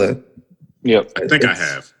tequila. Yep, I think I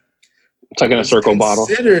have. It's like in a circle bottle.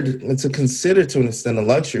 It's considered to an extent a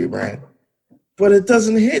luxury brand, but it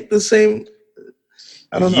doesn't hit the same.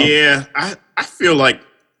 I don't know. Yeah, I feel like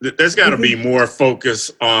there's got to be more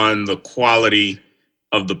focus on the quality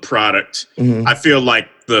of the product. Mm-hmm. I feel like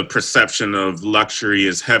the perception of luxury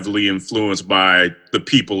is heavily influenced by the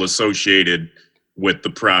people associated with the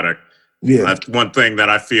product. Yeah. That's one thing that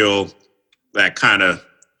I feel that kind of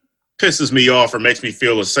pisses me off or makes me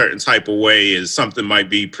feel a certain type of way is something might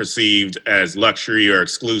be perceived as luxury or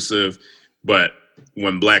exclusive, but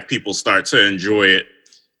when Black people start to enjoy it,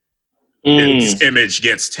 its image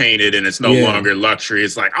gets tainted and it's no longer luxury.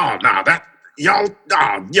 It's like, oh no, that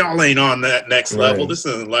y'all ain't on that next level. This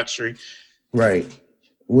isn't luxury. Right.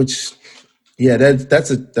 Which, yeah,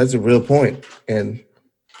 that's a real point. And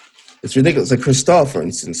it's ridiculous. Like Cristal, for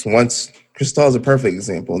instance. Cristal is a perfect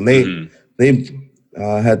example. And they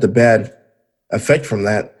had the bad effect from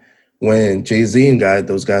that when Jay-Z and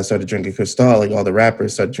those guys started drinking Cristal. Like all the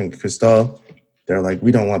rappers started drinking Cristal. They're like,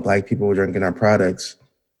 we don't want Black people drinking our products,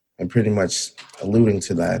 and pretty much alluding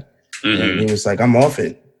to that. And he was like, I'm off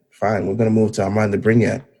it. Fine, we're gonna move to Armand de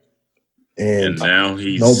Brignac. And now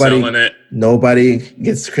he's selling it. Nobody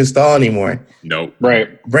gets Cristal anymore. Nope.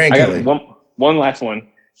 Right. Brand I got one last one.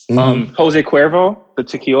 Jose Cuervo, the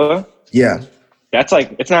tequila. Yeah. That's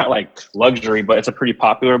like, it's not like luxury, but it's a pretty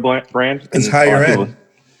popular brand. It's higher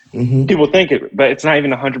end. People think it, but it's not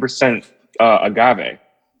even 100% agave.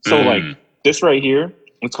 So like this right here,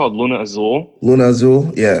 it's called Luna Azul. Luna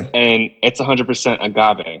Azul, yeah. And it's 100%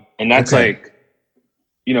 agave. And that's like,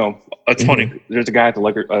 it's funny. There's a guy at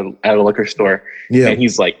a liquor store, and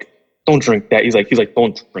he's like, don't drink that. He's like,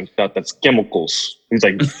 don't drink that. That's chemicals. He's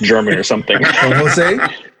like German or something. Jose?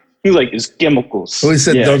 He's like, it's chemicals. So he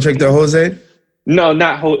said, don't drink the Jose? No,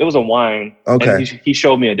 not it was a wine. Okay. And he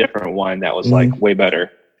showed me a different wine that was like way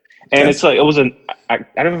better. And it's like, it was I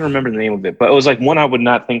don't even remember the name of it, but it was like one I would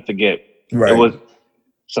not think to get. Right. It was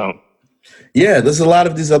so. Yeah, there's a lot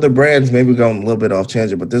of these other brands, maybe going a little bit off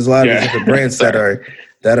tangent, but there's a lot of these other brands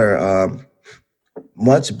that are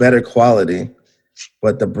much better quality,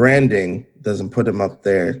 but the branding doesn't put them up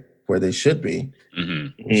there where they should be,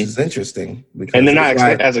 which is interesting. And they're not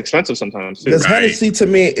as expensive sometimes, too. Because Hennessy to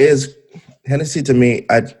me,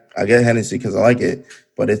 I get Hennessy because I like it,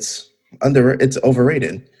 but it's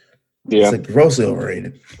overrated. Yeah. It's like grossly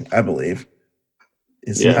overrated, I believe.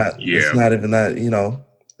 It's not even that,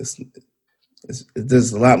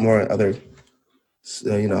 there's a lot more other,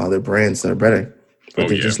 other brands that are better, but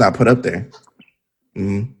they're just not put up there.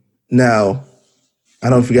 Now, I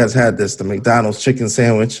don't know if you guys had this, the McDonald's chicken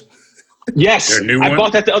sandwich. Yes, I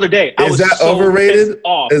bought that the other day. Is that overrated?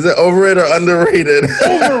 Is it overrated or underrated?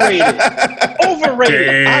 Overrated.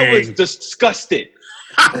 Dang. I was disgusted.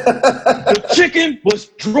 The chicken was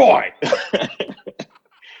dry.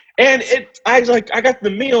 And I got the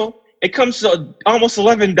meal. It comes to almost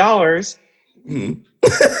 $11. I'm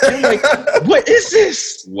like, what is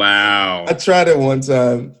this? Wow. I tried it one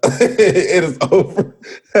time. It is over.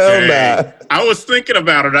 Hell nah. I was thinking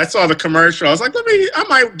about it. I saw the commercial. I was like, I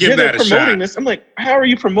might give that a shot. This. I'm like, how are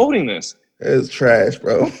you promoting this? It's trash,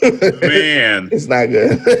 bro. Man. It's not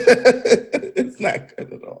good. It's not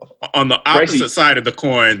good at all. On the opposite side of the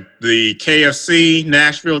coin, the KFC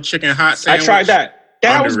Nashville chicken hot sandwich. I tried that.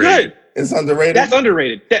 That was good. It's underrated? That's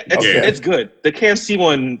underrated. It's good. The KFC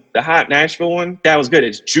one, the hot Nashville one, that was good.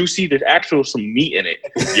 It's juicy. There's actual some meat in it.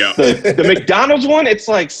 Yeah. The McDonald's one, it's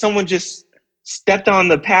like someone just stepped on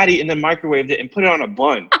the patty and then microwaved it and put it on a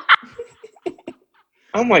bun.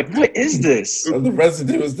 I'm like, what is this? So the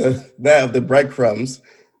residue is that of the breadcrumbs.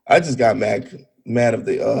 I just got mad of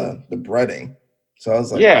the breading. So I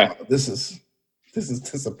was like, oh, this is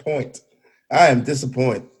disappointing. I am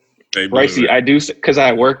disappointed. Ricey, I do, because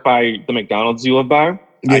I work by the McDonald's you live by.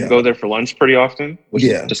 I go there for lunch pretty often, which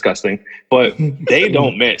is disgusting. But they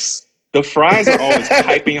don't miss. The fries are always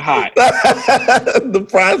piping hot. The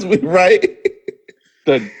fries be right.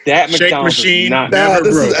 That Shake McDonald's machine, is not.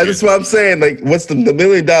 That's what I'm saying. Like, what's the $1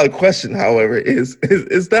 million question? However, is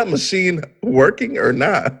that machine working or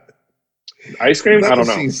not? Ice cream? I don't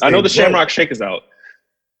know. I know the Shamrock Shake is out.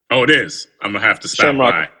 Oh, it is. I'm gonna have to stop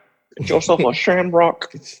by. Get yourself a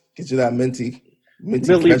shamrock Get you that minty Millie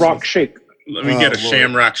freshness. Rock shake. Let me get a Lord.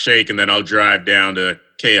 Shamrock Shake, and then I'll drive down to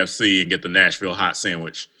KFC and get the Nashville hot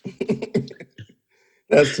sandwich.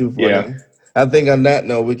 That's too funny. Yeah. I think on that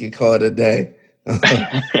note, we can call it a day.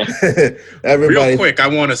 Everybody, Real quick, I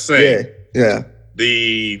want to say yeah.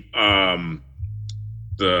 the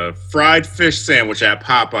fried fish sandwich at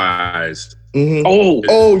Popeyes Mhm.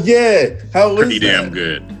 Oh, yeah. How was pretty that? damn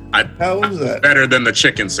good. How was that? Better than the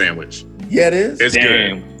chicken sandwich. Yeah, it is. It's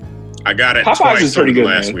damn. good. I got it Popeyes twice is pretty over the good,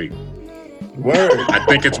 last man. week. Word. I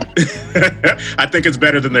think it's I think it's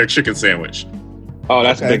better than their chicken sandwich. Oh,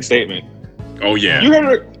 that's Okay. a big statement. Oh yeah. You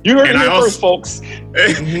heard it. You heard it And I here also- first, folks.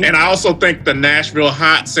 Mhm. And I also think the Nashville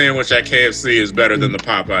hot sandwich at KFC is better than the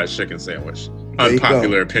Popeyes chicken sandwich. There you go.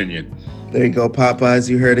 Unpopular opinion. There you go, Popeyes.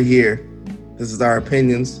 You heard it here. This is our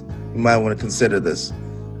opinions. You might want to consider this,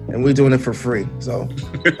 and we're doing it for free. So,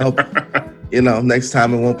 help. Next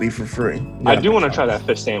time it won't be for free. I do want to try that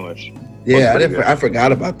fish sandwich. Yeah, pretty good. I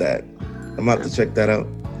forgot about that. I'm about to check that out.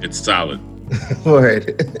 It's solid.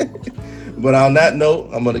 Word. But on that note,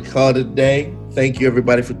 I'm going to call it a day. Thank you,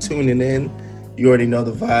 everybody, for tuning in. You already know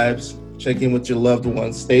the vibes. Check in with your loved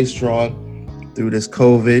ones. Stay strong through this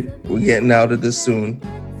COVID. We're getting out of this soon.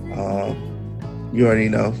 You already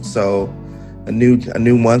know. So a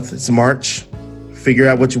new month. It's March. Figure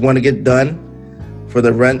out what you want to get done for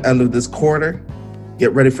the end of this quarter.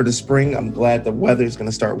 Get ready for the spring. I'm glad the weather is going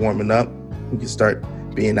to start warming up. We can start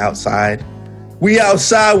being outside. We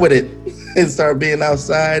outside with it and start being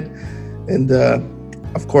outside. And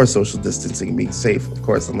of course, social distancing, being safe, of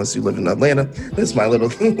course, unless you live in Atlanta. That's my little,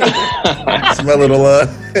 that's my little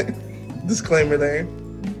disclaimer there.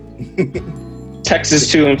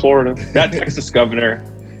 Texas too in Florida. That Texas governor.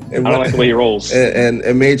 And I don't like the way he rolls. and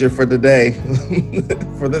major for today,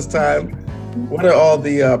 for this time, what are all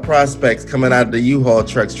the prospects coming out of the U-Haul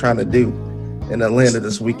trucks trying to do in Atlanta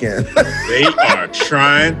this weekend? They are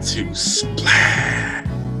trying to splash.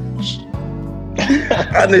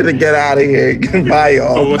 I need to get out of here. Goodbye,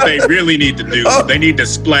 But y'all. what they really need to do, Oh. they need to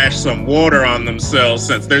splash some water on themselves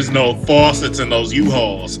since there's no faucets in those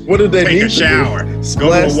U-Hauls. What do they Take need a shower. to do? Go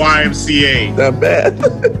to a Splash- YMCA. Not bad.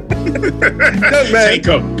 Good man. Take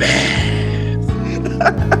a bath.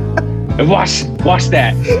 And watch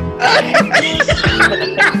that.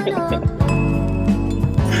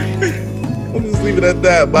 I'm just leaving it at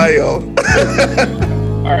that. Bye, y'all.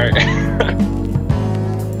 All right.